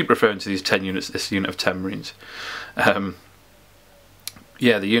 we'll keep referring to these 10 units, this unit of 10 Marines.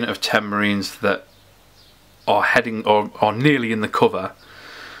 Yeah, the unit of 10 Marines that are heading or are nearly in the cover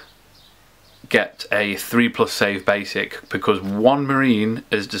get a 3+ save basic, because one Marine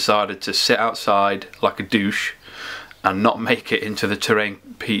has decided to sit outside like a douche and not make it into the terrain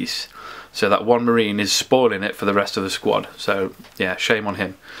piece. So that one Marine is spoiling it for the rest of the squad. So yeah, shame on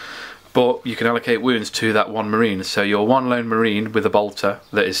him. But you can allocate wounds to that one Marine. So your one lone Marine with a bolter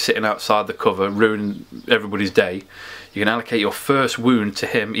that is sitting outside the cover, ruining everybody's day, you can allocate your first wound to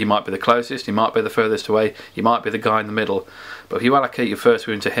him. He might be the closest, he might be the furthest away, he might be the guy in the middle. But if you allocate your first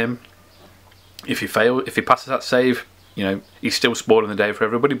wound to him, if he passes that save, you know, he's still spoiling the day for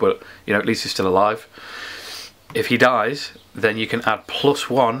everybody, but you know, at least he's still alive. If he dies, then you can add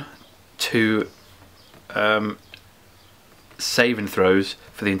 +1 to saving throws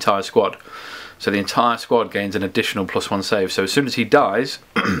for the entire squad. So the entire squad gains an additional +1 save. So as soon as he dies,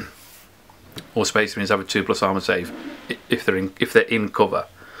 all Space Marines have a 2+ armor save if they're in cover.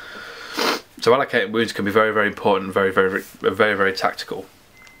 So allocating wounds can be very, very important, very, very tactical.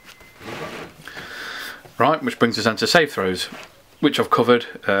 Right, which brings us on to save throws, which I've covered.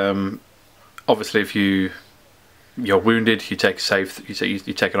 Obviously, if you're wounded, you take a save.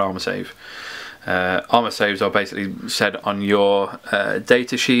 You take an armor save. Armor saves are basically said on your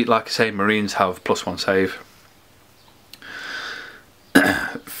data sheet. Like I say, Marines have +1 save.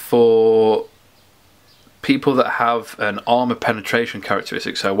 For people that have an armor penetration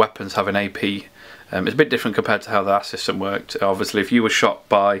characteristic, so weapons have an AP. It's a bit different compared to how that system worked. Obviously, if you were shot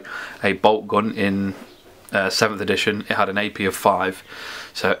by a bolt gun in 7th edition, it had an AP of 5.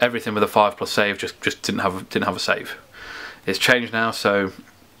 So everything with a 5+ save just didn't have a save. It's changed now, so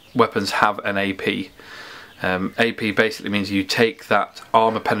weapons have an AP. AP basically means you take that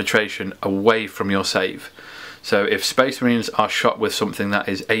armor penetration away from your save. So if Space Marines are shot with something that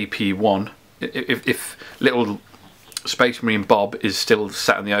is AP 1, if little Space Marine Bob is still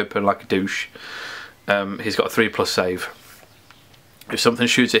sat in the open like a douche, he's got a 3+ save. If something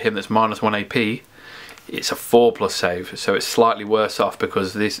shoots at him that's -1 AP, it's a 4+ save, so it's slightly worse off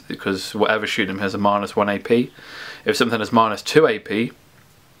because whatever's shooting him has a -1 AP. If something has -2 AP,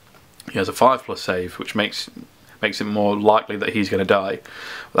 he has a 5+ save, which makes it more likely that he's going to die.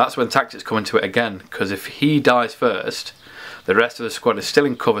 Well, that's when tactics come into it again, because if he dies first, the rest of the squad is still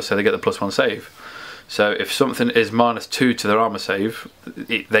in cover, so they get the +1 save. So if something is -2 to their armor save,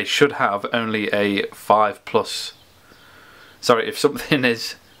 they should have only a 5+. Sorry, if something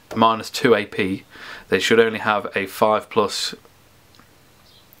is -2 AP, they should only have a 5+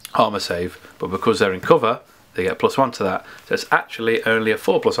 armor save, but because they're in cover, they get +1 to that. So it's actually only a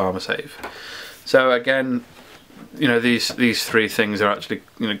 4+ armor save. So again, you know, these three things are actually,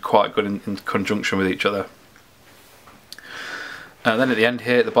 you know, quite good in conjunction with each other. And then at the end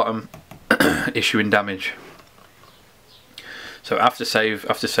here, at the bottom, issuing damage. So after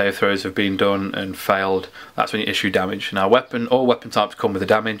save throws have been done and failed, that's when you issue damage. Now all weapon types come with a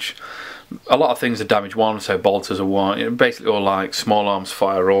damage. A lot of things are damage 1, so bolters are 1. You know, basically all like small arms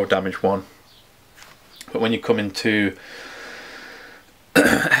fire or damage 1. But when you come into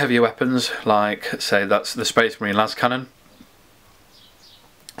heavier weapons, like say that's the Space Marine las cannon.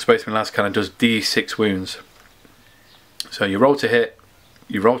 Space Marine las cannon does D6 wounds. So you roll to hit,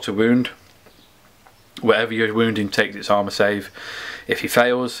 you roll to wound. Whatever you're wounding takes its armor save. If he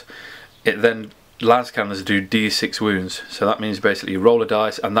fails, it then las cannons do D6 wounds. So that means basically you roll a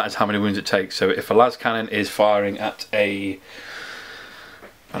dice, and that is how many wounds it takes. So if a las cannon is firing at a,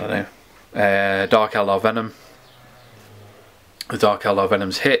 I don't know, Dark Eldar Venom, the Dark Eldar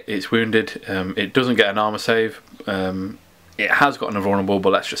Venom's hit, it's wounded. It doesn't get an armor save. It has got an invulnerable,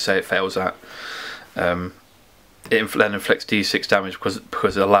 but let's just say it fails that. then inflicts d6 damage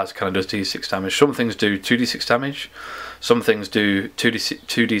because the las cannon does d6 damage. Some things do 2d6 damage, some things do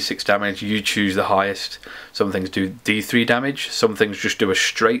 2d6 damage, you choose the highest. Some things do d3 damage, some things just do a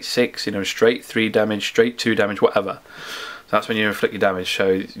straight 6, you know, straight 3 damage, straight 2 damage, whatever. So that's when you inflict your damage.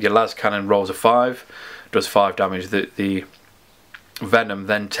 So your las cannon rolls a 5, does 5 damage. The venom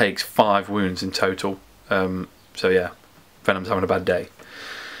then takes 5 wounds in total. So yeah, venom's having a bad day.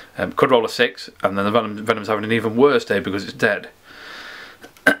 Could roll a 6, and then the venom's having an even worse day because it's dead.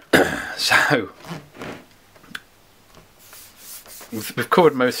 So we've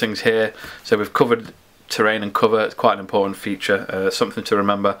covered most things here. So we've covered terrain and cover. It's quite an important feature, something to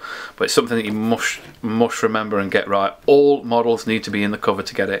remember, but it's something that you must remember and get right. All models need to be in the cover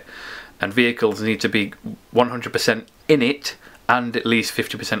to get it, and vehicles need to be 100% in it and at least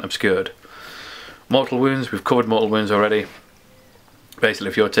 50% obscured. Mortal wounds, we've covered mortal wounds already. Basically,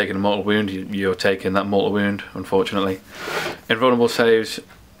 if you're taking a mortal wound, you're taking that mortal wound, unfortunately. Invulnerable saves,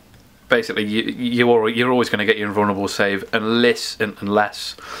 basically you're always going to get your invulnerable save unless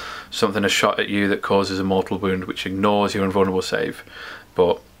something is shot at you that causes a mortal wound, which ignores your invulnerable save.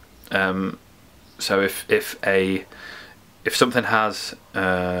 But so if something has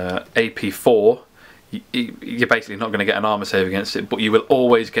AP4, you're basically not going to get an armor save against it, but you will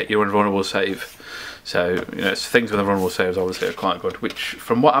always get your invulnerable save. So, you know, things with invulnerable saves obviously are quite good, which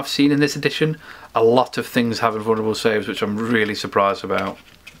from what I've seen in this edition, a lot of things have invulnerable saves, which I'm really surprised about.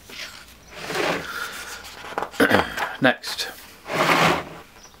 Next,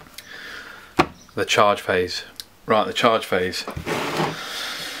 the charge phase. Right, the charge phase.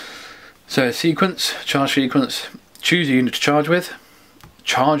 So sequence, charge sequence, choose a unit to charge with,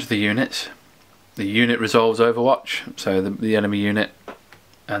 charge the units, the unit resolves Overwatch, so the enemy unit,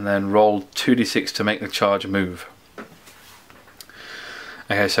 and then roll 2d6 to make the charge move.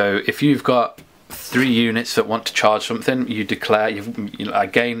 Okay, so if you've got 3 units that want to charge something, you declare,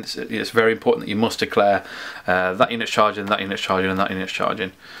 again, it's very important that you must declare that unit's charging, that unit's charging, and that unit's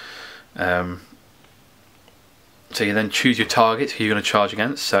charging. So you then choose your target who you're going to charge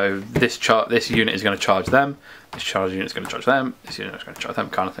against. So this unit is going to charge them, this charge unit is going to charge them, this unit is going to charge them,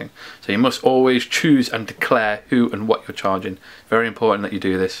 kind of thing. So you must always choose and declare who and what you're charging. Very important that you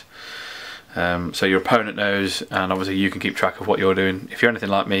do this. So your opponent knows, and obviously you can keep track of what you're doing. If you're anything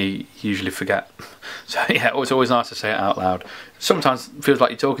like me, you usually forget. So yeah, it's always nice to say it out loud. Sometimes it feels like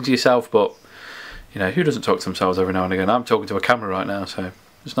you're talking to yourself, but you know, who doesn't talk to themselves every now and again? I'm talking to a camera right now, so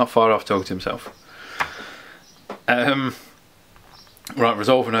it's not far off talking to himself. Right,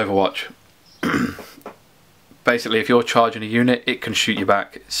 resolve an Overwatch. Basically, if you're charging a unit, it can shoot you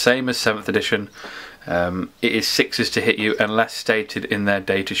back. Same as 7th edition. It is 6s to hit you unless stated in their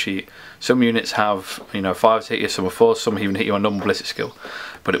data sheet. Some units have, you know, 5s to hit you, some are 4s, some even hit you on normal ballistic skill.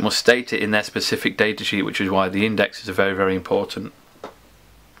 But it must state it in their specific data sheet, which is why the indexes are very, very important.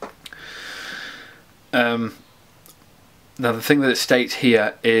 Now the thing that it states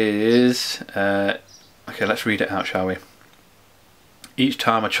here is, okay, let's read it out, shall we? Each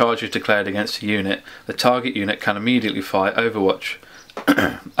time a charge is declared against a unit, the target unit can immediately fire Overwatch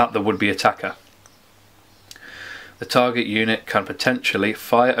at the would-be attacker. The target unit can potentially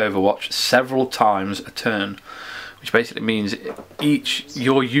fire Overwatch several times a turn, which basically means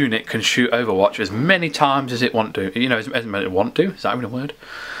your unit can shoot Overwatch as many times as it want to. You know, as many it want to. Is that even a word?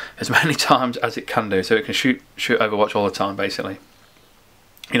 As many times as it can do. So it can shoot Overwatch all the time, basically.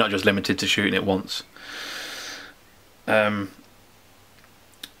 You're not just limited to shooting it once. Can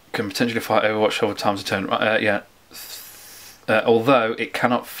potentially fire Overwatch several times a turn. Yeah. Although it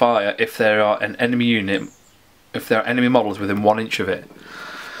cannot fire if there are an enemy unit, if there are enemy models within 1 inch of it.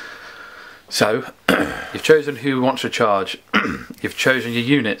 So you've chosen who wants to charge. You've chosen your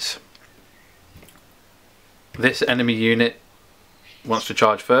units. This enemy unit wants to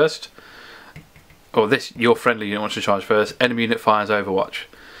charge first, or your friendly unit wants to charge first. Enemy unit fires Overwatch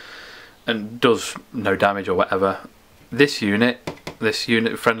and does no damage or whatever. This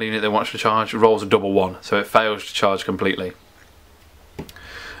friendly unit that wants to charge rolls a double 1, so it fails to charge completely.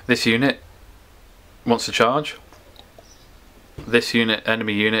 This unit wants to charge. This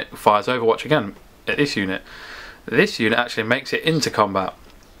enemy unit fires Overwatch again at this unit. This unit actually makes it into combat.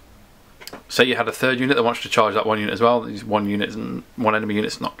 Say you had a 3rd unit that wants to charge that 1 unit as well. These one enemy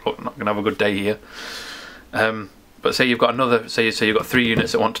unit's not going to have a good day here. But say you've got you've got 3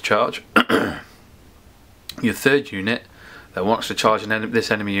 units that want to charge. Your 3rd unit that wants to charge this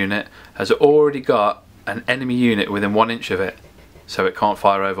enemy unit has already got an enemy unit within 1 inch of it, so it can't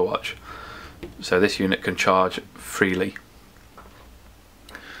fire Overwatch. So this unit can charge freely.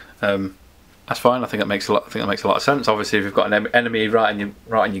 That's fine. I think that makes a lot. of sense. Obviously, if you've got an enemy right in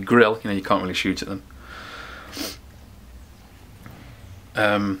your grill, you know, you can't really shoot at them.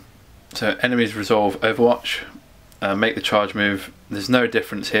 So enemies resolve Overwatch, make the charge move. There's no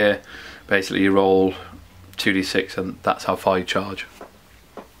difference here. Basically you roll 2d6 and that's how far you charge.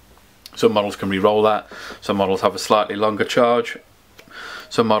 Some models can re-roll that, some models have a slightly longer charge,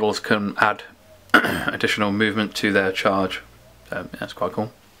 some models can add additional movement to their charge. That's quite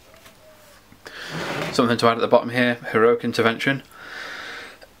cool. Something to add at the bottom here, heroic intervention.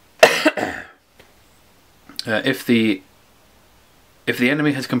 If the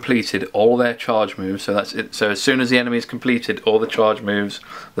enemy has completed all their charge moves, so that's it. So as soon as the enemy has completed all the charge moves,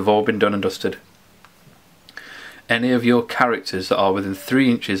 they've all been done and dusted. Any of your characters that are within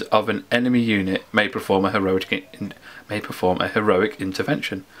 3 inches of an enemy unit may perform a heroic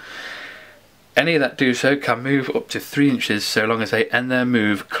intervention. Any that do so can move up to 3 inches so long as they end their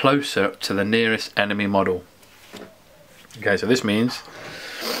move closer to the nearest enemy model. Okay, so this means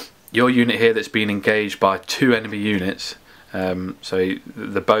your unit here that's been engaged by 2 enemy units, so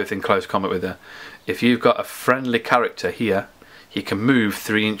they're both in close combat with her. If you've got a friendly character here, he can move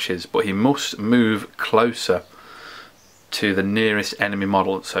 3 inches, but he must move closer to the nearest enemy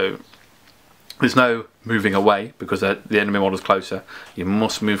model. So there's no moving away because the enemy model is closer. You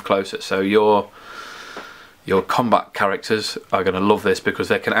must move closer. So your combat characters are going to love this because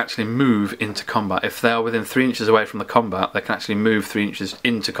they can actually move into combat. If they are within 3 inches away from the combat, they can actually move 3 inches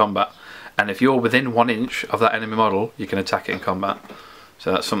into combat. And if you're within 1 inch of that enemy model, you can attack it in combat.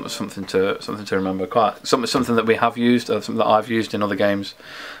 So that's something to remember. Quite something that we have used, or something that I've used in other games,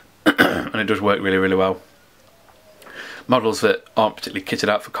 and it does work really, really well. Models that aren't particularly kitted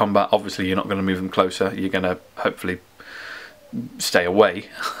out for combat, obviously you're not going to move them closer. You're going to hopefully stay away,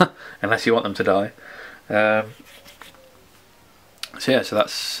 unless you want them to die. So yeah, so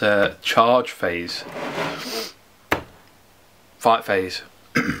that's charge phase. Fight phase.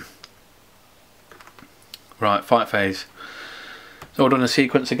 Right, fight phase. It's all done in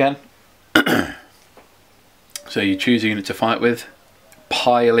sequence again. So you choose a unit to fight with,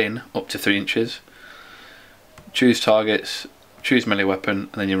 pile in up to 3 inches, choose targets, choose melee weapon,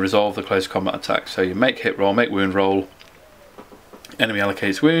 and then you resolve the close combat attack. So you make hit roll, make wound roll, enemy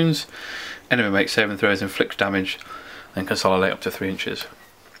allocates wounds, enemy makes saving throws, inflicts damage, then consolidate up to 3 inches.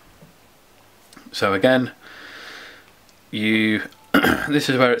 So again, this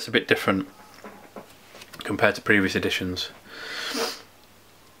is where it's a bit different compared to previous editions.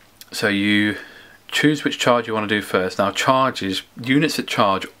 So you choose which charge you want to do first. Now units that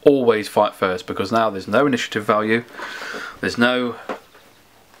charge always fight first, because now there's no initiative value, there's no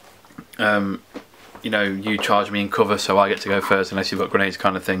you charge me in cover so I get to go first unless you've got grenades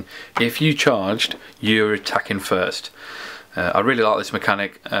kind of thing. If you charged, you're attacking first. I really like this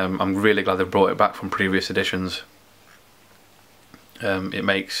mechanic. I'm really glad they brought it back from previous editions. It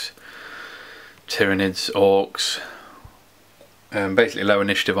makes Tyranids, Orcs, basically low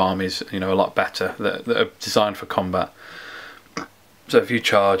initiative armies, a lot better, that are designed for combat. So if you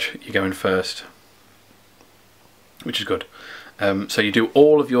charge, you're going first, which is good. So you do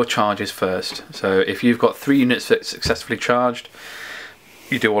all of your charges first. So if you've got 3 units that successfully charged,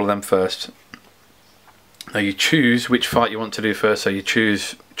 you do all of them first. Now you choose which fight you want to do first. So you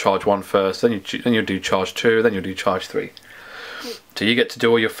choose charge 1 first, then you'll do charge 2, then you'll do charge 3. So you get to do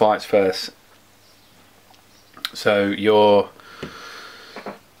all your fights first. So your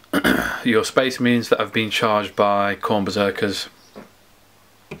Space Marines that have been charged by Khorne Berserkers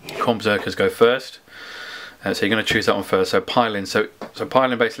go first. So you're going to choose that one first. So pile in. So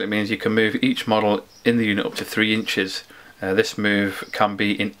pile in basically means you can move each model in the unit up to 3 inches. This move can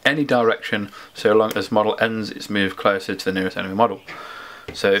be in any direction so long as model ends its move closer to the nearest enemy model.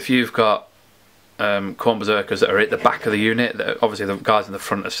 So if you've got Khorne Berserkers that are at the back of the unit, obviously the guys in the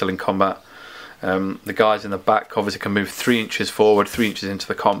front are still in combat. The guys in the back obviously can move 3 inches forward, 3 inches into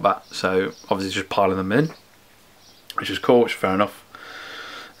the combat, so obviously just piling them in, which is cool, which is fair enough.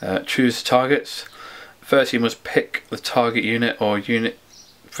 Choose targets. First you must pick the target unit or unit.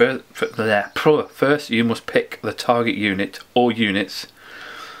 First you must pick the target unit or units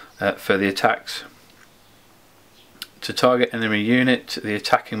for the attacks. To target enemy unit, the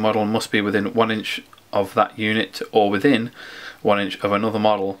attacking model must be within 1 inch of that unit or within 1 inch of another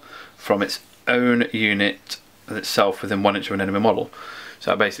model from its own unit itself within 1 inch of an enemy model. So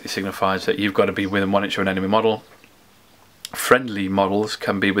that basically signifies that you've got to be within 1 inch of an enemy model. Friendly models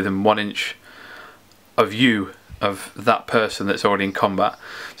can be within 1 inch of you, of that person that's already in combat.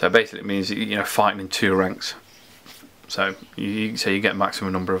 So basically it means fighting in 2 ranks. So you get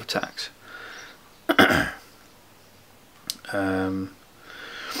maximum number of attacks.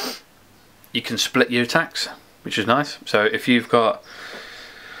 You can split your attacks, which is nice. So if you've got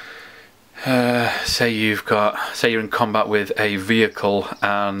say you're in combat with a vehicle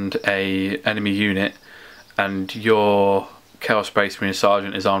and a enemy unit, and your Chaos Space Marine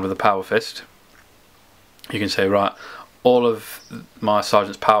Sergeant is armed with a Power Fist. You can say, right, all of my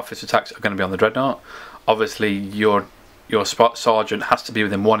Sergeant's Power Fist attacks are going to be on the Dreadnought. Obviously, your Sergeant has to be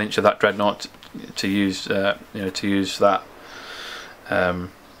within 1 inch of that Dreadnought to use that.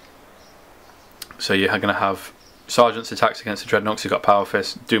 So you're going to have Sergeant's attacks against the Dreadnought, so you've got Power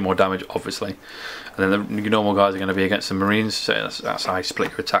Fist, do more damage, obviously. And then the normal guys are going to be against the Marines, so that's how you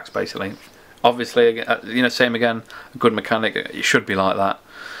split your attacks, basically. Obviously, same again, a good mechanic, it should be like that.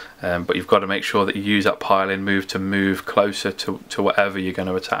 But you've got to make sure that you use that pile-in move to move closer to whatever you're going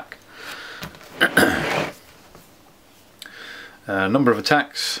to attack. Number of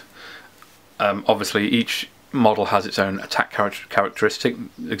attacks. Obviously, each model has its own attack characteristic,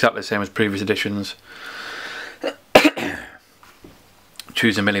 exactly the same as previous editions.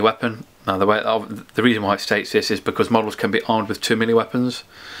 Choose a melee weapon. Now, the reason why it states this is because models can be armed with 2 melee weapons.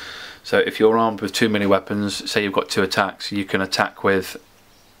 So if you're armed with 2 melee weapons, say you've got 2 attacks, you can attack with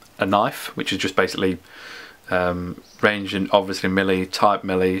a knife, which is just basically range and obviously melee, type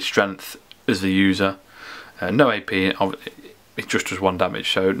melee, strength as the user, no AP, it just does 1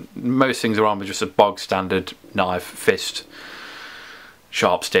 damage. So most things are armed with just a bog standard knife, fist,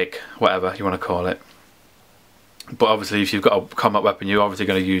 sharp stick, whatever you want to call it. But obviously if you've got a combat weapon, you're obviously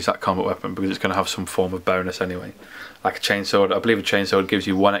going to use that combat weapon because it's going to have some form of bonus anyway. Like a chainsword, I believe a chainsword gives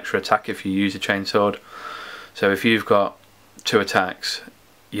you 1 extra attack if you use a chainsword. So if you've got 2 attacks,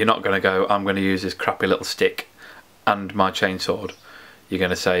 you're not going to go, I'm going to use this crappy little stick and my chainsword. You're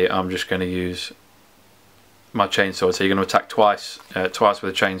going to say, I'm just going to use my chainsword. So you're going to attack twice with a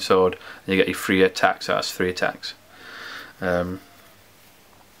chainsword, and you get your 3 attacks. So that's 3 attacks.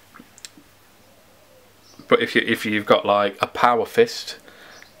 But if you've got like a Power Fist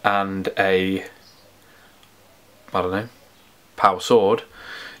and a, I don't know, Power Sword,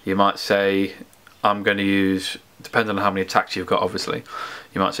 you might say, I'm going to use, depends on how many attacks you've got obviously,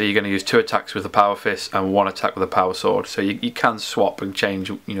 you might say you're going to use 2 attacks with a Power Fist and 1 attack with a Power Sword. So you can swap and change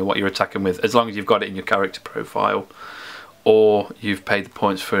what you're attacking with, as long as you've got it in your character profile or you've paid the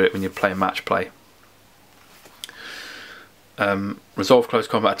points for it when you're playing match play. Resolve close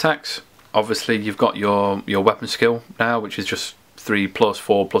combat attacks. Obviously you've got your weapon skill now, which is just 3 plus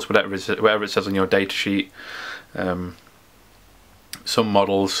 4 plus whatever it says on your data sheet. Some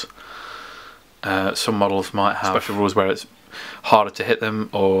models might have special rules where it's harder to hit them,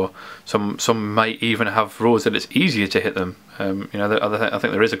 or some may even have rules that it's easier to hit them. I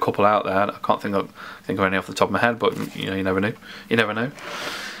think there is a couple out there. I can't think of any off the top of my head, but you never know. You never know.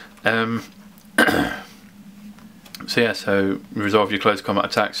 So yeah, so resolve your close combat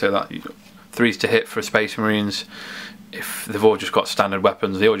attacks, so that 3's to hit for Space Marines. If they've all just got standard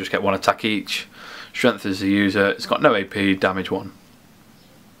weapons, they all just get 1 attack each. Strength is the user. It's got no AP, damage 1.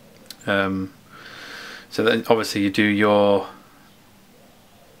 So then obviously you do your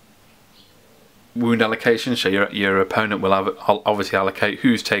wound allocation, so your opponent will obviously allocate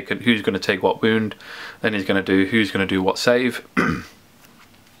who's going to take what wound, then who's going to do what save.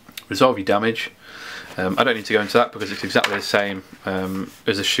 Resolve your damage. I don't need to go into that because it's exactly the same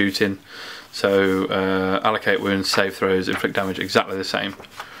as a shooting. So allocate wounds, save throws, inflict damage, exactly the same.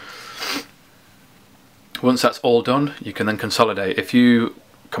 Once that's all done, you can then consolidate. If you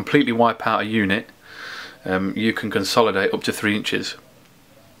completely wipe out a unit, you can consolidate up to 3 inches.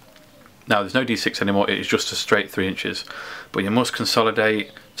 Now there's no d6 anymore, it is just a straight 3 inches, but you must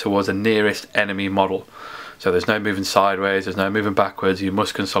consolidate towards the nearest enemy model. So there's no moving sideways, there's no moving backwards, you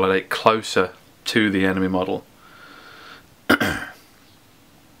must consolidate closer to the enemy model.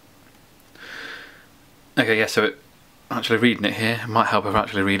 Okay, yeah, so actually reading it here might help if I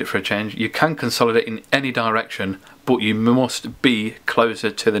actually read it for a change. You can consolidate in any direction, but you must be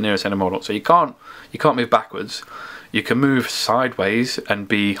closer to the nearest enemy model. So you can't move backwards. You can move sideways and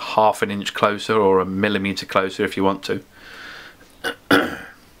be ½ an inch closer or a millimetre closer if you want to.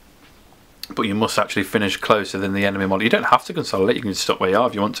 But you must actually finish closer than the enemy model. You don't have to consolidate, you can just stop where you are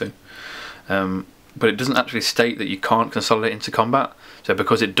if you want to. But it doesn't actually state that you can't consolidate into combat. So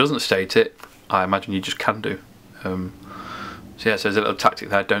because it doesn't state it, I imagine you just can do. So yeah, so there's a little tactic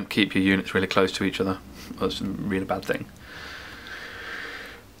there, don't keep your units really close to each other. That's a really bad thing.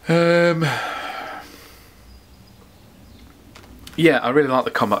 Yeah, I really like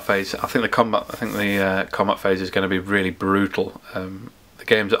the combat phase. I think the combat phase is going to be really brutal. The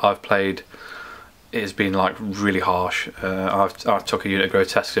games that I've played, it has been like really harsh. I took a unit of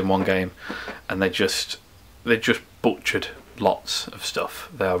grotesques in one game, and they just butchered lots of stuff.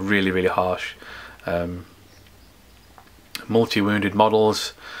 They are really harsh. Multi-wounded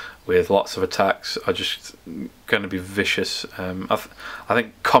models, with lots of attacks are just going to be vicious. I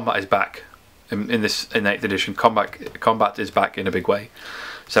think combat is back in this in 8th edition. Combat is back in a big way.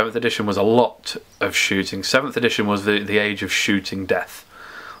 7th edition was a lot of shooting. 7th edition was the age of shooting death.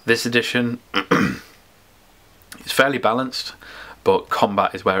 This edition it's fairly balanced, but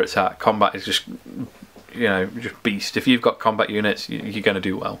combat is where it's at. Combat is just, you know, just beast. If you've got combat units, you're going to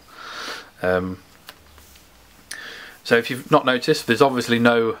do well. So if you've not noticed, there's obviously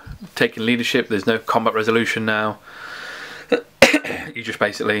no taking leadership. There's no combat resolution now. You just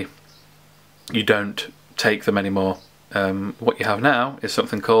basically, you don't take them anymore. What you have now is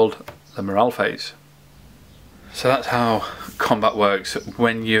something called the morale phase. So that's how combat works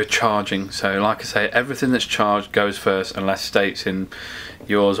when you're charging. So like I say, everything that's charged goes first unless states in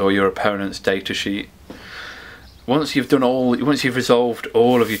yours or your opponent's data sheet. Once you've resolved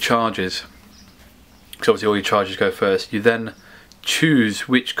all of your charges, because obviously all your charges go first, you then choose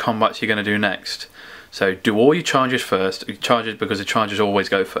which combats you're going to do next. So do all your charges first, because the charges always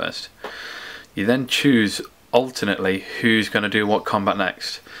go first. You then choose alternately who's going to do what combat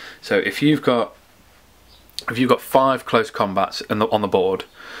next. So if you've got 5 close combats on the board,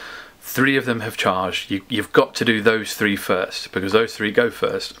 3 of them have charged, you've got to do those 3 first, because those 3 go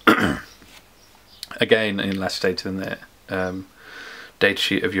first. Again, unless stated in the data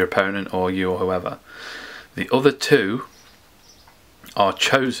sheet of your opponent or you or whoever. The other 2 are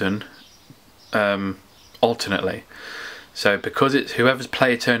chosen alternately. So because it's whoever's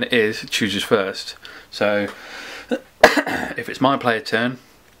player turn it is, chooses first. So if it's my player turn,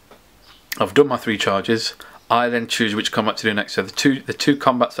 I've done my 3 charges, I then choose which combat to do next. So the two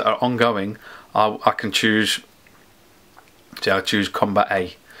combats that are ongoing, I can choose. So I choose combat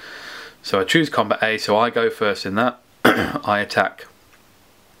A. So I choose combat A, so I go first in that. I attack,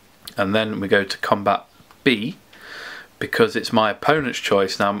 and then we go to combat B, because it's my opponent's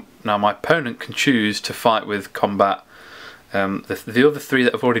choice. Now my opponent can choose to fight with combat the other 3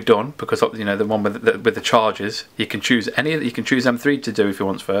 that I've already done, because you know the one with the charges. You can choose you can choose them 3 to do if he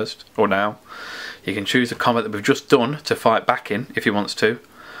wants first, or now. He can choose the combat that we've just done to fight back in if he wants to,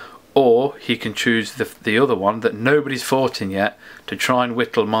 or he can choose the other one that nobody's fought in yet to try and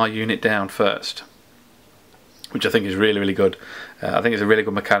whittle my unit down first, which I think is really, really good. I think it's a really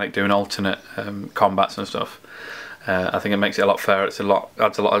good mechanic, doing alternate combats and stuff. I think it makes it a lot fairer. Adds a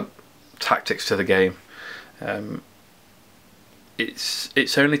lot of tactics to the game.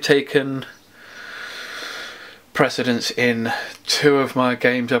 It's only taken precedence in 2 of my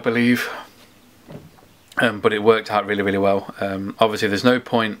games, I believe, but it worked out really, really well. Obviously, there's no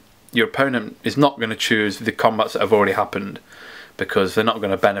point. Your opponent is not going to choose the combats that have already happened, because they're not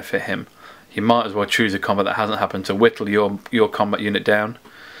going to benefit him. He might as well choose a combat that hasn't happened to whittle your combat unit down.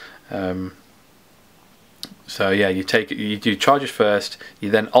 So yeah, you do charges first. You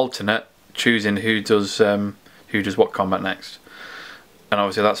then alternate, choosing who does what combat next. And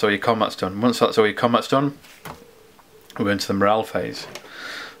obviously that's all your combat's done. Once that's all your combat's done, we're into the morale phase.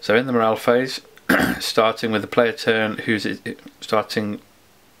 So in the morale phase, starting with the player turn, starting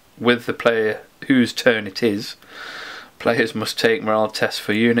with the player whose turn it is, players must take morale tests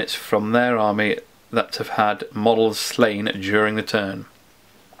for units from their army that have had models slain during the turn.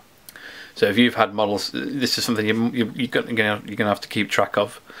 So if you've had models, this is something you're going to have to keep track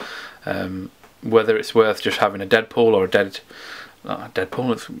of. Whether it's worth just having a Deadpool or a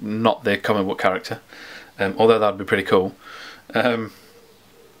Deadpool, it's not the comic book character, although that'd be pretty cool.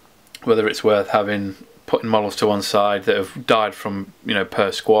 Whether it's worth putting models to one side that have died from, you know,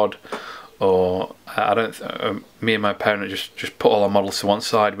 per squad, or me and my opponent just put all our models to one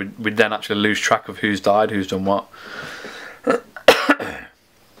side. We'd then actually lose track of who's died, who's done what.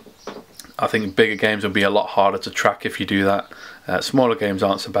 I think bigger games will be a lot harder to track if you do that. Smaller games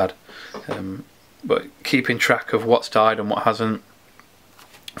aren't so bad, but keeping track of what's died and what hasn't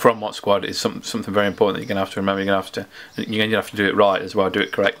from what squad is something very important that you're going to have to remember. You're going to have to do it right as well, do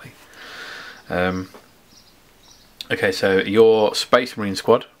it correctly. Okay, so your Space Marine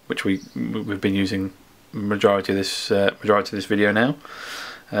squad, which we've been using majority of this video now.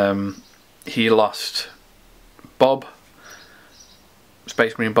 He lost Bob,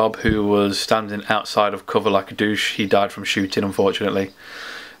 Space Marine Bob, who was standing outside of cover like a douche. He died from shooting, unfortunately.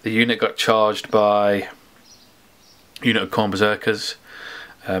 The unit got charged by a unit of Khorne Berserkers.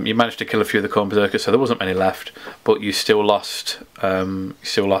 You managed to kill a few of the Khorne Berserkers, so there wasn't many left, but you still lost 5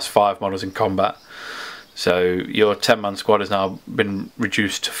 models in combat. So your 10-man squad has now been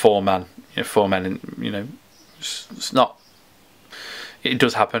reduced to 4 man. 4 men, it's not. It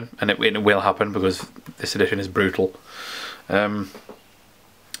does happen, and it will happen because this edition is brutal.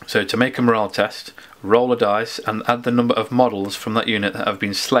 So So to make a morale test, roll a dice and add the number of models from that unit that have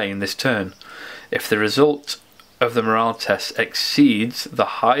been slain this turn. If the result of the morale test exceeds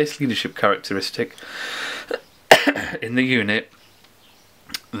the highest leadership characteristic in the unit,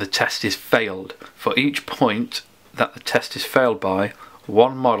 the test is failed. For each point that the test is failed by,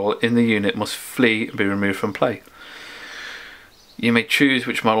 one model in the unit must flee and be removed from play. You may choose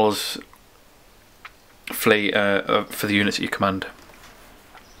which models flee for the units that you command.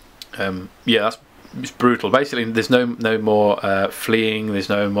 Yeah, it's brutal. Basically, there's no more fleeing. There's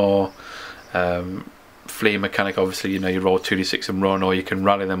no more flee mechanic. Obviously, you know, you roll 2d6 and run, or you can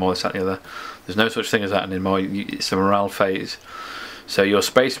rally them, or this, that, and the other. There's no such thing as that anymore. It's a morale phase. So your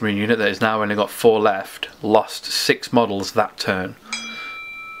Space Marine unit that has now only got 4 left lost 6 models that turn.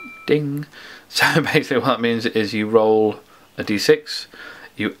 Ding. So basically, what that means is you roll a d6,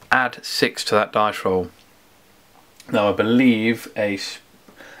 you add 6 to that dice roll. Now, I believe a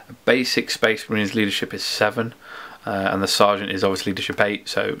basic Space Marine's leadership is 7, and the sergeant is obviously leadership 8.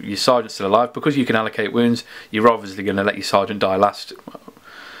 So your sergeant's still alive because you can allocate wounds. You're obviously going to let your sergeant die last.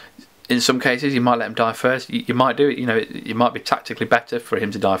 In some cases, you might let him die first. You might do it. You know, it might be tactically better for him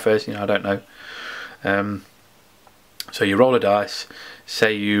to die first. You know, I don't know. So you roll a dice.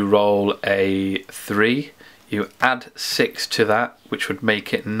 Say you roll a 3. You add 6 to that, which would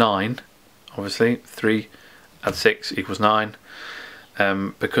make it 9. Obviously, 3 add 6 equals 9.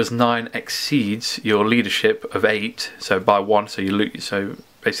 Because 9 exceeds your leadership of 8, so by 1, so you lose. So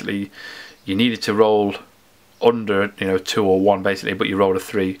basically, you needed to roll under, you know, 2 or 1 basically, but you rolled a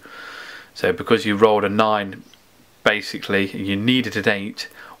 3. So because you rolled a 9, basically you needed an 8.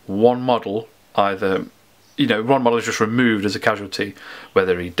 One model either, you know, one model is just removed as a casualty,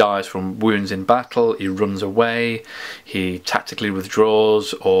 whether he dies from wounds in battle, he runs away, he tactically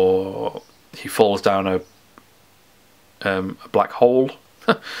withdraws, or he falls down a black hole,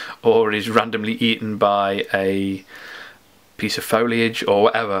 or is randomly eaten by a piece of foliage or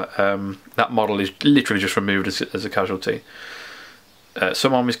whatever. That model is literally just removed as a casualty.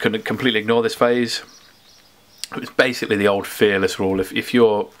 Some armies can completely ignore this phase. It's basically the old fearless rule. If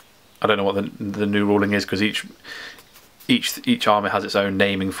you're, I don't know what the new ruling is, because each army has its own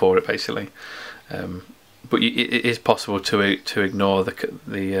naming for it basically. But it is possible to ignore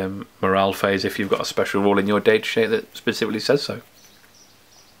the morale phase if you've got a special rule in your data sheet that specifically says so.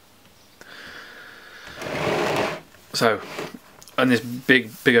 So, in this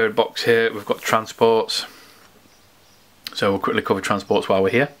big old box here, we've got transports. So we'll quickly cover transports while we're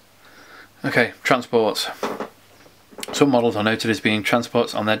here. Okay, transports. Some models are noted as being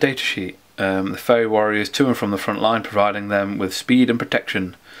transports on their datasheet. The ferry warriors to and from the front line, providing them with speed and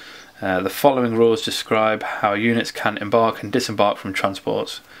protection. The following rules describe how units can embark and disembark from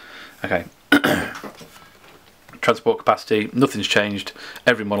transports. Okay. Transport capacity, nothing's changed.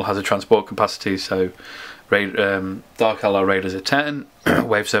 Every model has a transport capacity, so Dark Ally Raiders are 10,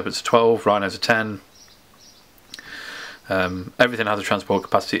 Wave Serpents are 12, Rhinos are 10. Everything has a transport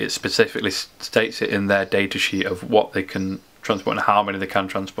capacity. It specifically states it in their data sheet of what they can transport and how many they can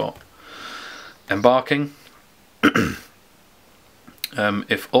transport. Embarking.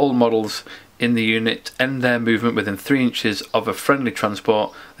 If all models in the unit end their movement within 3 inches of a friendly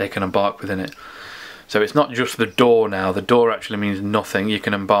transport, they can embark within it. So it's not just the door now. The door actually means nothing. You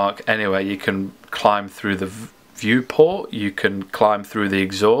can embark anywhere. You can climb through the viewport, you can climb through the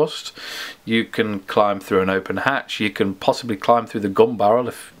exhaust, you can climb through an open hatch, you can possibly climb through the gun barrel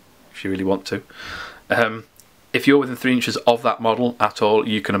if you really want to. If you're within 3 inches of that model at all,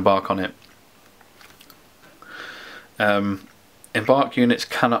 you can embark on it. Embark units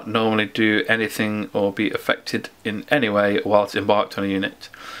cannot normally do anything or be affected in any way whilst embarked on a unit,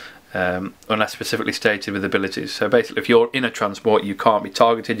 unless specifically stated with abilities. So basically, if you're in a transport, you can't be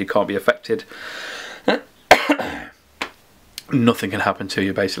targeted, you can't be affected. Nothing can happen to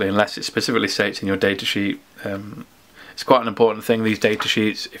you basically unless it specifically states in your data sheet. It's quite an important thing, these data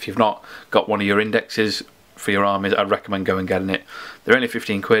sheets. If you've not got one of your indexes for your armies, I'd recommend going and getting it. They're only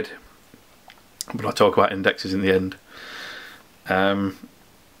 15 quid, but I'll talk about indexes in the end.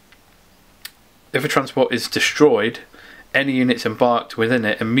 If a transport is destroyed, any units embarked within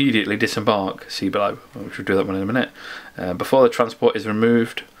it immediately disembark. See below. We should do that one in a minute. Before the transport is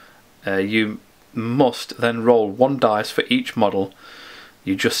removed, you must then roll 1 dice for each model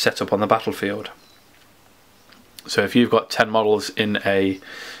you just set up on the battlefield. So if you've got 10 models in a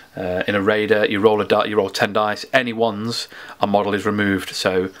raider, you roll 10 dice. Any ones, a model is removed.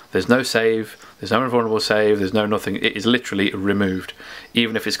 So there's no save, there's no invulnerable save, there's no nothing. It is literally removed.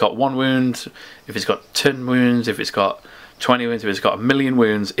 Even if it's got 1 wound, if it's got 10 wounds, if it's got 20 wounds, if it's got 1,000,000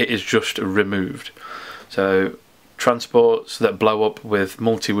 wounds, it is just removed. So transports that blow up with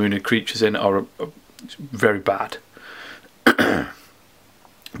multi-wounded creatures in are very bad.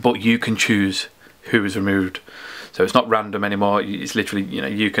 But you can choose who is removed, so it's not random anymore. It's literally, you know,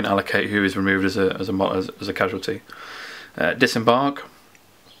 you can allocate who is removed as a casualty. Disembark.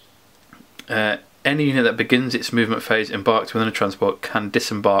 Any unit that begins its movement phase embarked within a transport can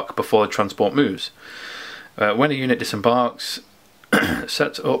disembark before the transport moves. When a unit disembarks,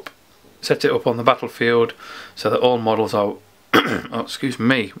 set it up on the battlefield so that all models are oh, excuse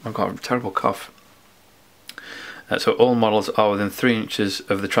me, I've got a terrible cough. So all models are within 3 inches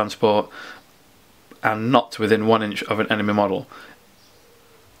of the transport and not within 1 inch of an enemy model.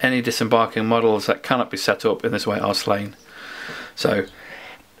 Any disembarking models that cannot be set up in this way are slain. So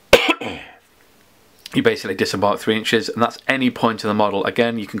you basically disembark 3 inches, and that's any point in the model.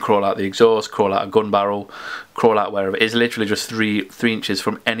 Again, you can crawl out the exhaust, crawl out a gun barrel, crawl out wherever. It's literally just three inches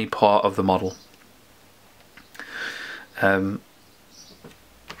from any part of the model.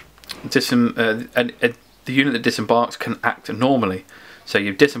 The unit that disembarks can act normally. So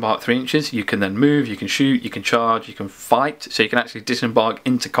you've disembarked 3 inches, you can then move, you can shoot, you can charge, you can fight. So you can actually disembark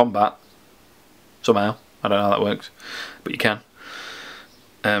into combat somehow. I don't know how that works, but you can.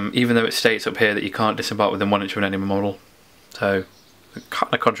 Even though it states up here that you can't disembark within 1 inch of an enemy model. So it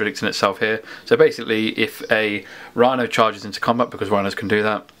kind of contradicts in itself here. So basically, if a rhino charges into combat, because rhinos can do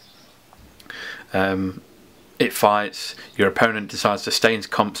that, it fights, your opponent decides to stay in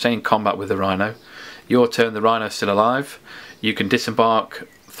combat with the rhino. Your turn, the rhino's still alive. You can disembark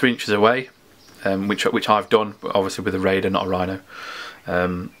 3 inches away, which I've done, obviously with a raider, not a rhino.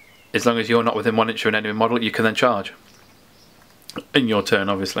 As long as you're not within 1 inch of an enemy model, you can then charge. In your turn,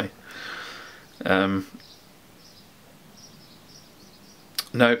 obviously. Note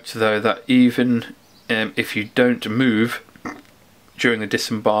though that even if you don't move during the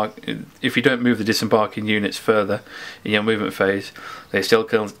if you don't move the disembarking units further in your movement phase, they still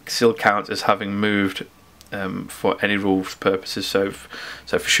count as having moved for any rules purposes. So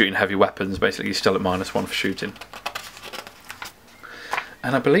for shooting heavy weapons, basically you're still at -1 for shooting.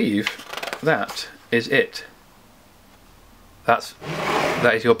 And I believe that is it. That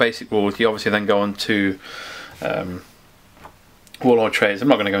is your basic rules. You obviously then go on to warlord traits. I'm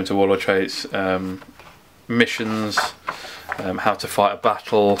not going to go into warlord traits, missions, how to fight a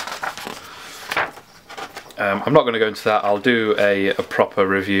battle. I'm not going to go into that. I'll do a proper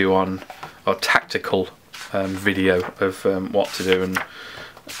review on, or tactical video of what to do and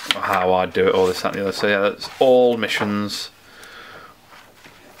how I do it, all this, that and the other. So yeah, that's all missions.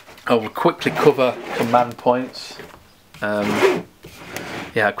 I will quickly cover command points.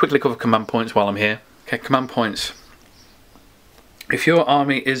 Yeah, quickly cover command points while I'm here. Okay, command points. If your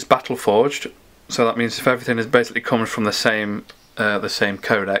army is battle forged, so that means if everything is basically comes from the same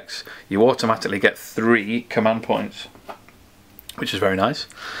codex, you automatically get 3 command points, which is very nice.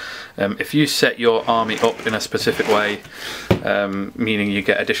 If you set your army up in a specific way, meaning you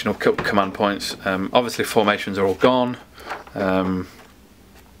get additional command points, obviously formations are all gone.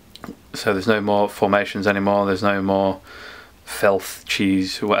 So there's no more formations anymore, there's no more filth,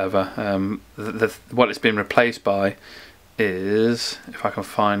 cheese, whatever. What it's been replaced by is, if I can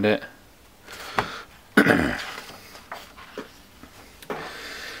find it,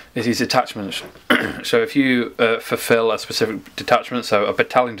 is these detachments. So if you fulfill a specific detachment, so a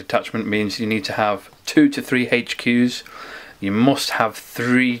battalion detachment means you need to have 2 to 3 HQs, you must have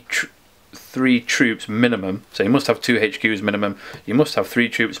 3 troops minimum, so you must have 2 HQs minimum, you must have 3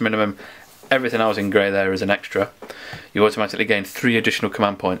 troops minimum. Everything else in grey there is an extra. You automatically gain 3 additional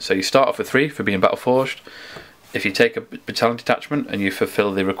command points. So you start off with 3 for being battle forged. If you take a battalion detachment and you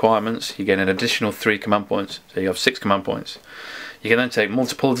fulfill the requirements, you gain an additional 3 command points. So you have 6 command points. You can then take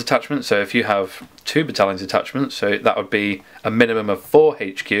multiple detachments. So if you have 2 battalion detachments, so that would be a minimum of 4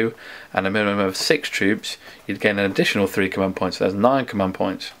 HQ and a minimum of 6 troops, you'd gain an additional 3 command points. So there's 9 command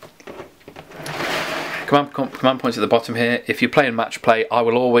points. Command points at the bottom here. If you're playing match play, I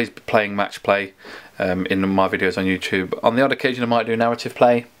will always be playing match play in my videos on YouTube. On the odd occasion I might do narrative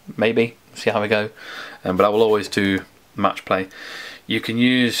play, maybe, see how we go, but I will always do match play. You can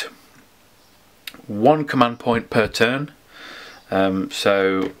use 1 command point per turn, and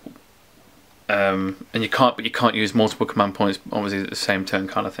you can't use multiple command points obviously at the same turn,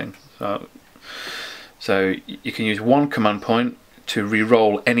 kind of thing. So you can use 1 command point to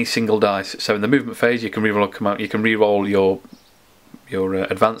re-roll any single dice. So in the movement phase, you can re-roll a command. You can re-roll your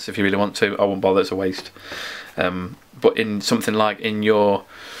advance if you really want to. I won't bother; it's a waste. But in something like in your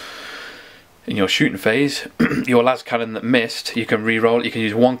shooting phase, your las cannon that missed, you can re-roll. You can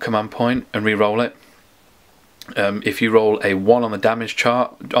use 1 command point and re-roll it. If you roll a 1 on the damage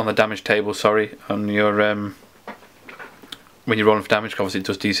chart, on the damage table, sorry, on your when you're rolling for damage, obviously it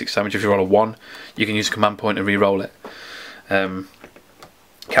does d6 damage. If you roll a 1, you can use a command point and re-roll it.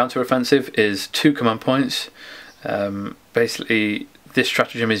 Counter offensive is 2 command points. Basically, this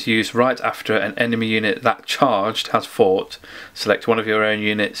stratagem is used right after an enemy unit that charged has fought. Select one of your own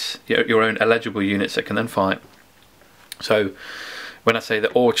units, your own eligible units that can then fight. So when I say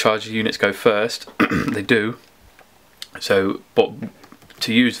that all charged units go first, they do. So, but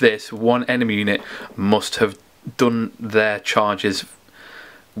to use this, one enemy unit must have done their charges,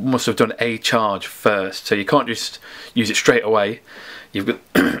 must have done a charge first. So you can't just use it straight away. You've got,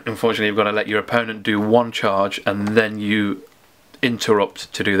 unfortunately, you've got to let your opponent do 1 charge and then you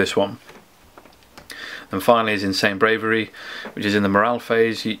interrupt to do this one. And finally is Insane Bravery, which is in the morale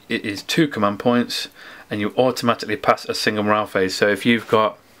phase. It is 2 command points, and you automatically pass a single morale phase. So if you've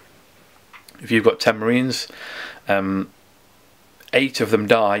got 10 Marines, 8 of them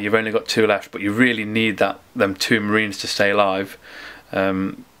die, you've only got 2 left, but you really need them 2 Marines to stay alive.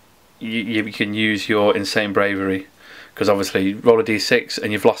 You can use your Insane Bravery, because obviously roll a d6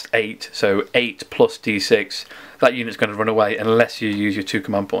 and you've lost 8, so 8 plus d6, that unit's going to run away unless you use your 2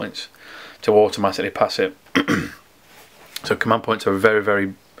 command points to automatically pass it. So command points are a very,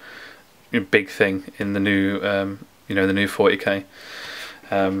 very big thing in the new, the new 40k.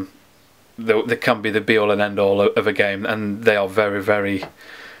 They can be the be-all and end-all of a game, and they are very, very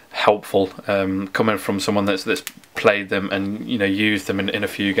helpful. Coming from someone that's played them and used them in a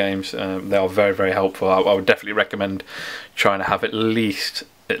few games, they are very, very helpful. I would definitely recommend trying to have at least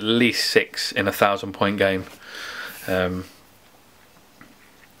 6 in a 1,000-point game.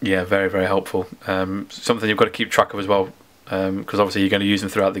 Yeah, very, very helpful. Something you've got to keep track of as well, because obviously you're going to use them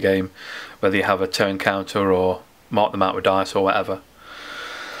throughout the game, whether you have a turn counter or mark them out with dice or whatever.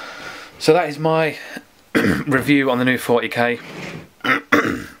 So that is my review on the new 40k.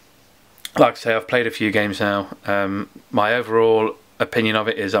 Like I say, I've played a few games now. My overall opinion of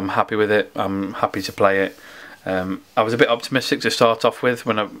it is I'm happy with it. I'm happy to play it. I was a bit optimistic to start off with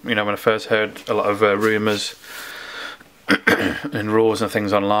when I first heard a lot of rumours and rules and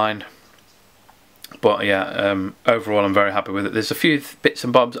things online. But yeah, overall I'm very happy with it. There's a few bits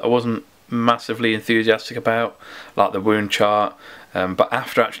and bobs I wasn't massively enthusiastic about, like the wound chart. But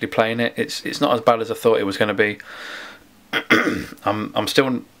after actually playing it, it's not as bad as I thought it was going to be. I'm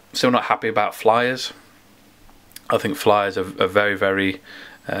still not happy about flyers. I think flyers are very, very.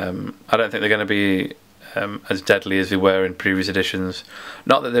 I don't think they're going to be as deadly as they were in previous editions.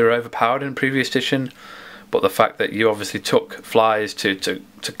 Not that they were overpowered in previous edition, but the fact that you obviously took flyers to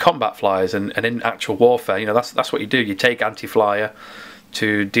combat flyers, and in actual warfare, that's what you do. You take anti-flyer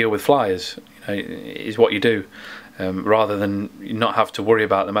to deal with flyers. Is what you do. Rather than not have to worry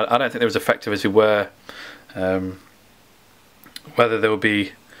about them. I don't think they're as effective as they were. Whether they'll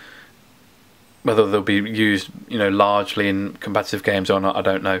be used, largely in competitive games or not, I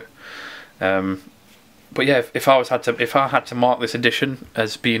don't know. But yeah, if I had to mark this edition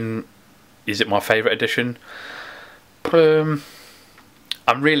as being, is it my favourite edition? I'm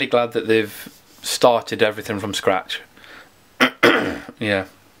really glad that they've started everything from scratch. Yeah,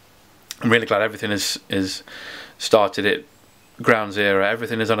 I'm really glad everything is started at ground zero.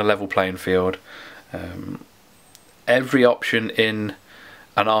 Everything is on a level playing field. Every option in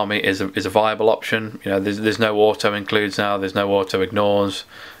an army is a viable option. There's no auto includes now. There's no auto ignores.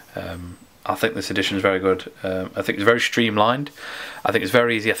 I think this edition is very good. I think it's very streamlined. I think it's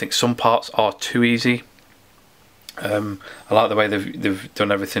very easy. I think some parts are too easy. I like the way they've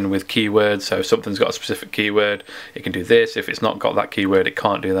done everything with keywords. So if something's got a specific keyword, it can do this. If it's not got that keyword, it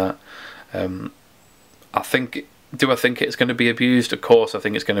can't do that. Do I think it's going to be abused? Of course I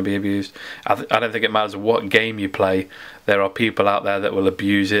think it's going to be abused. I don't think it matters what game you play. There are people out there that will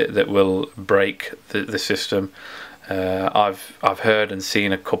abuse it, that will break the system. I've heard and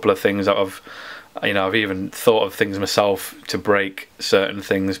seen a couple of things that I've even thought of things myself to break certain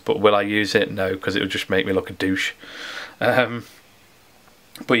things, but will I use it? No, because it would just make me look a douche. But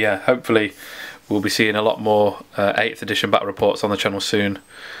yeah, hopefully we'll be seeing a lot more 8th edition battle reports on the channel soon.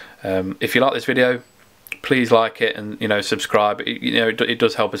 If you like this video, please like it and subscribe. It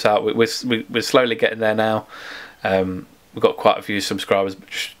does help us out. We're slowly getting there now. We've got quite a few subscribers,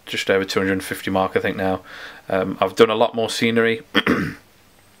 just over 250 mark I think now. I've done a lot more scenery,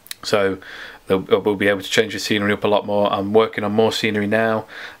 so we'll be able to change the scenery up a lot more. I'm working on more scenery now.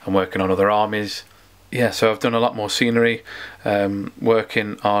 I'm working on other armies. Yeah, so I've done a lot more scenery,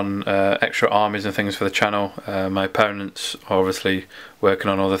 working on extra armies and things for the channel. My opponents are obviously working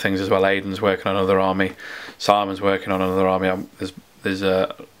on other things as well. Aiden's working on another army. Simon's working on another army. There's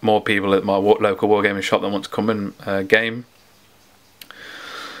more people at my local wargaming shop that want to come and game.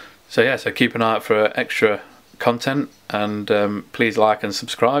 So yeah, so keep an eye out for extra content, and please like and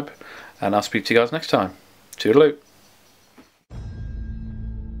subscribe, and I'll speak to you guys next time. Toodaloo.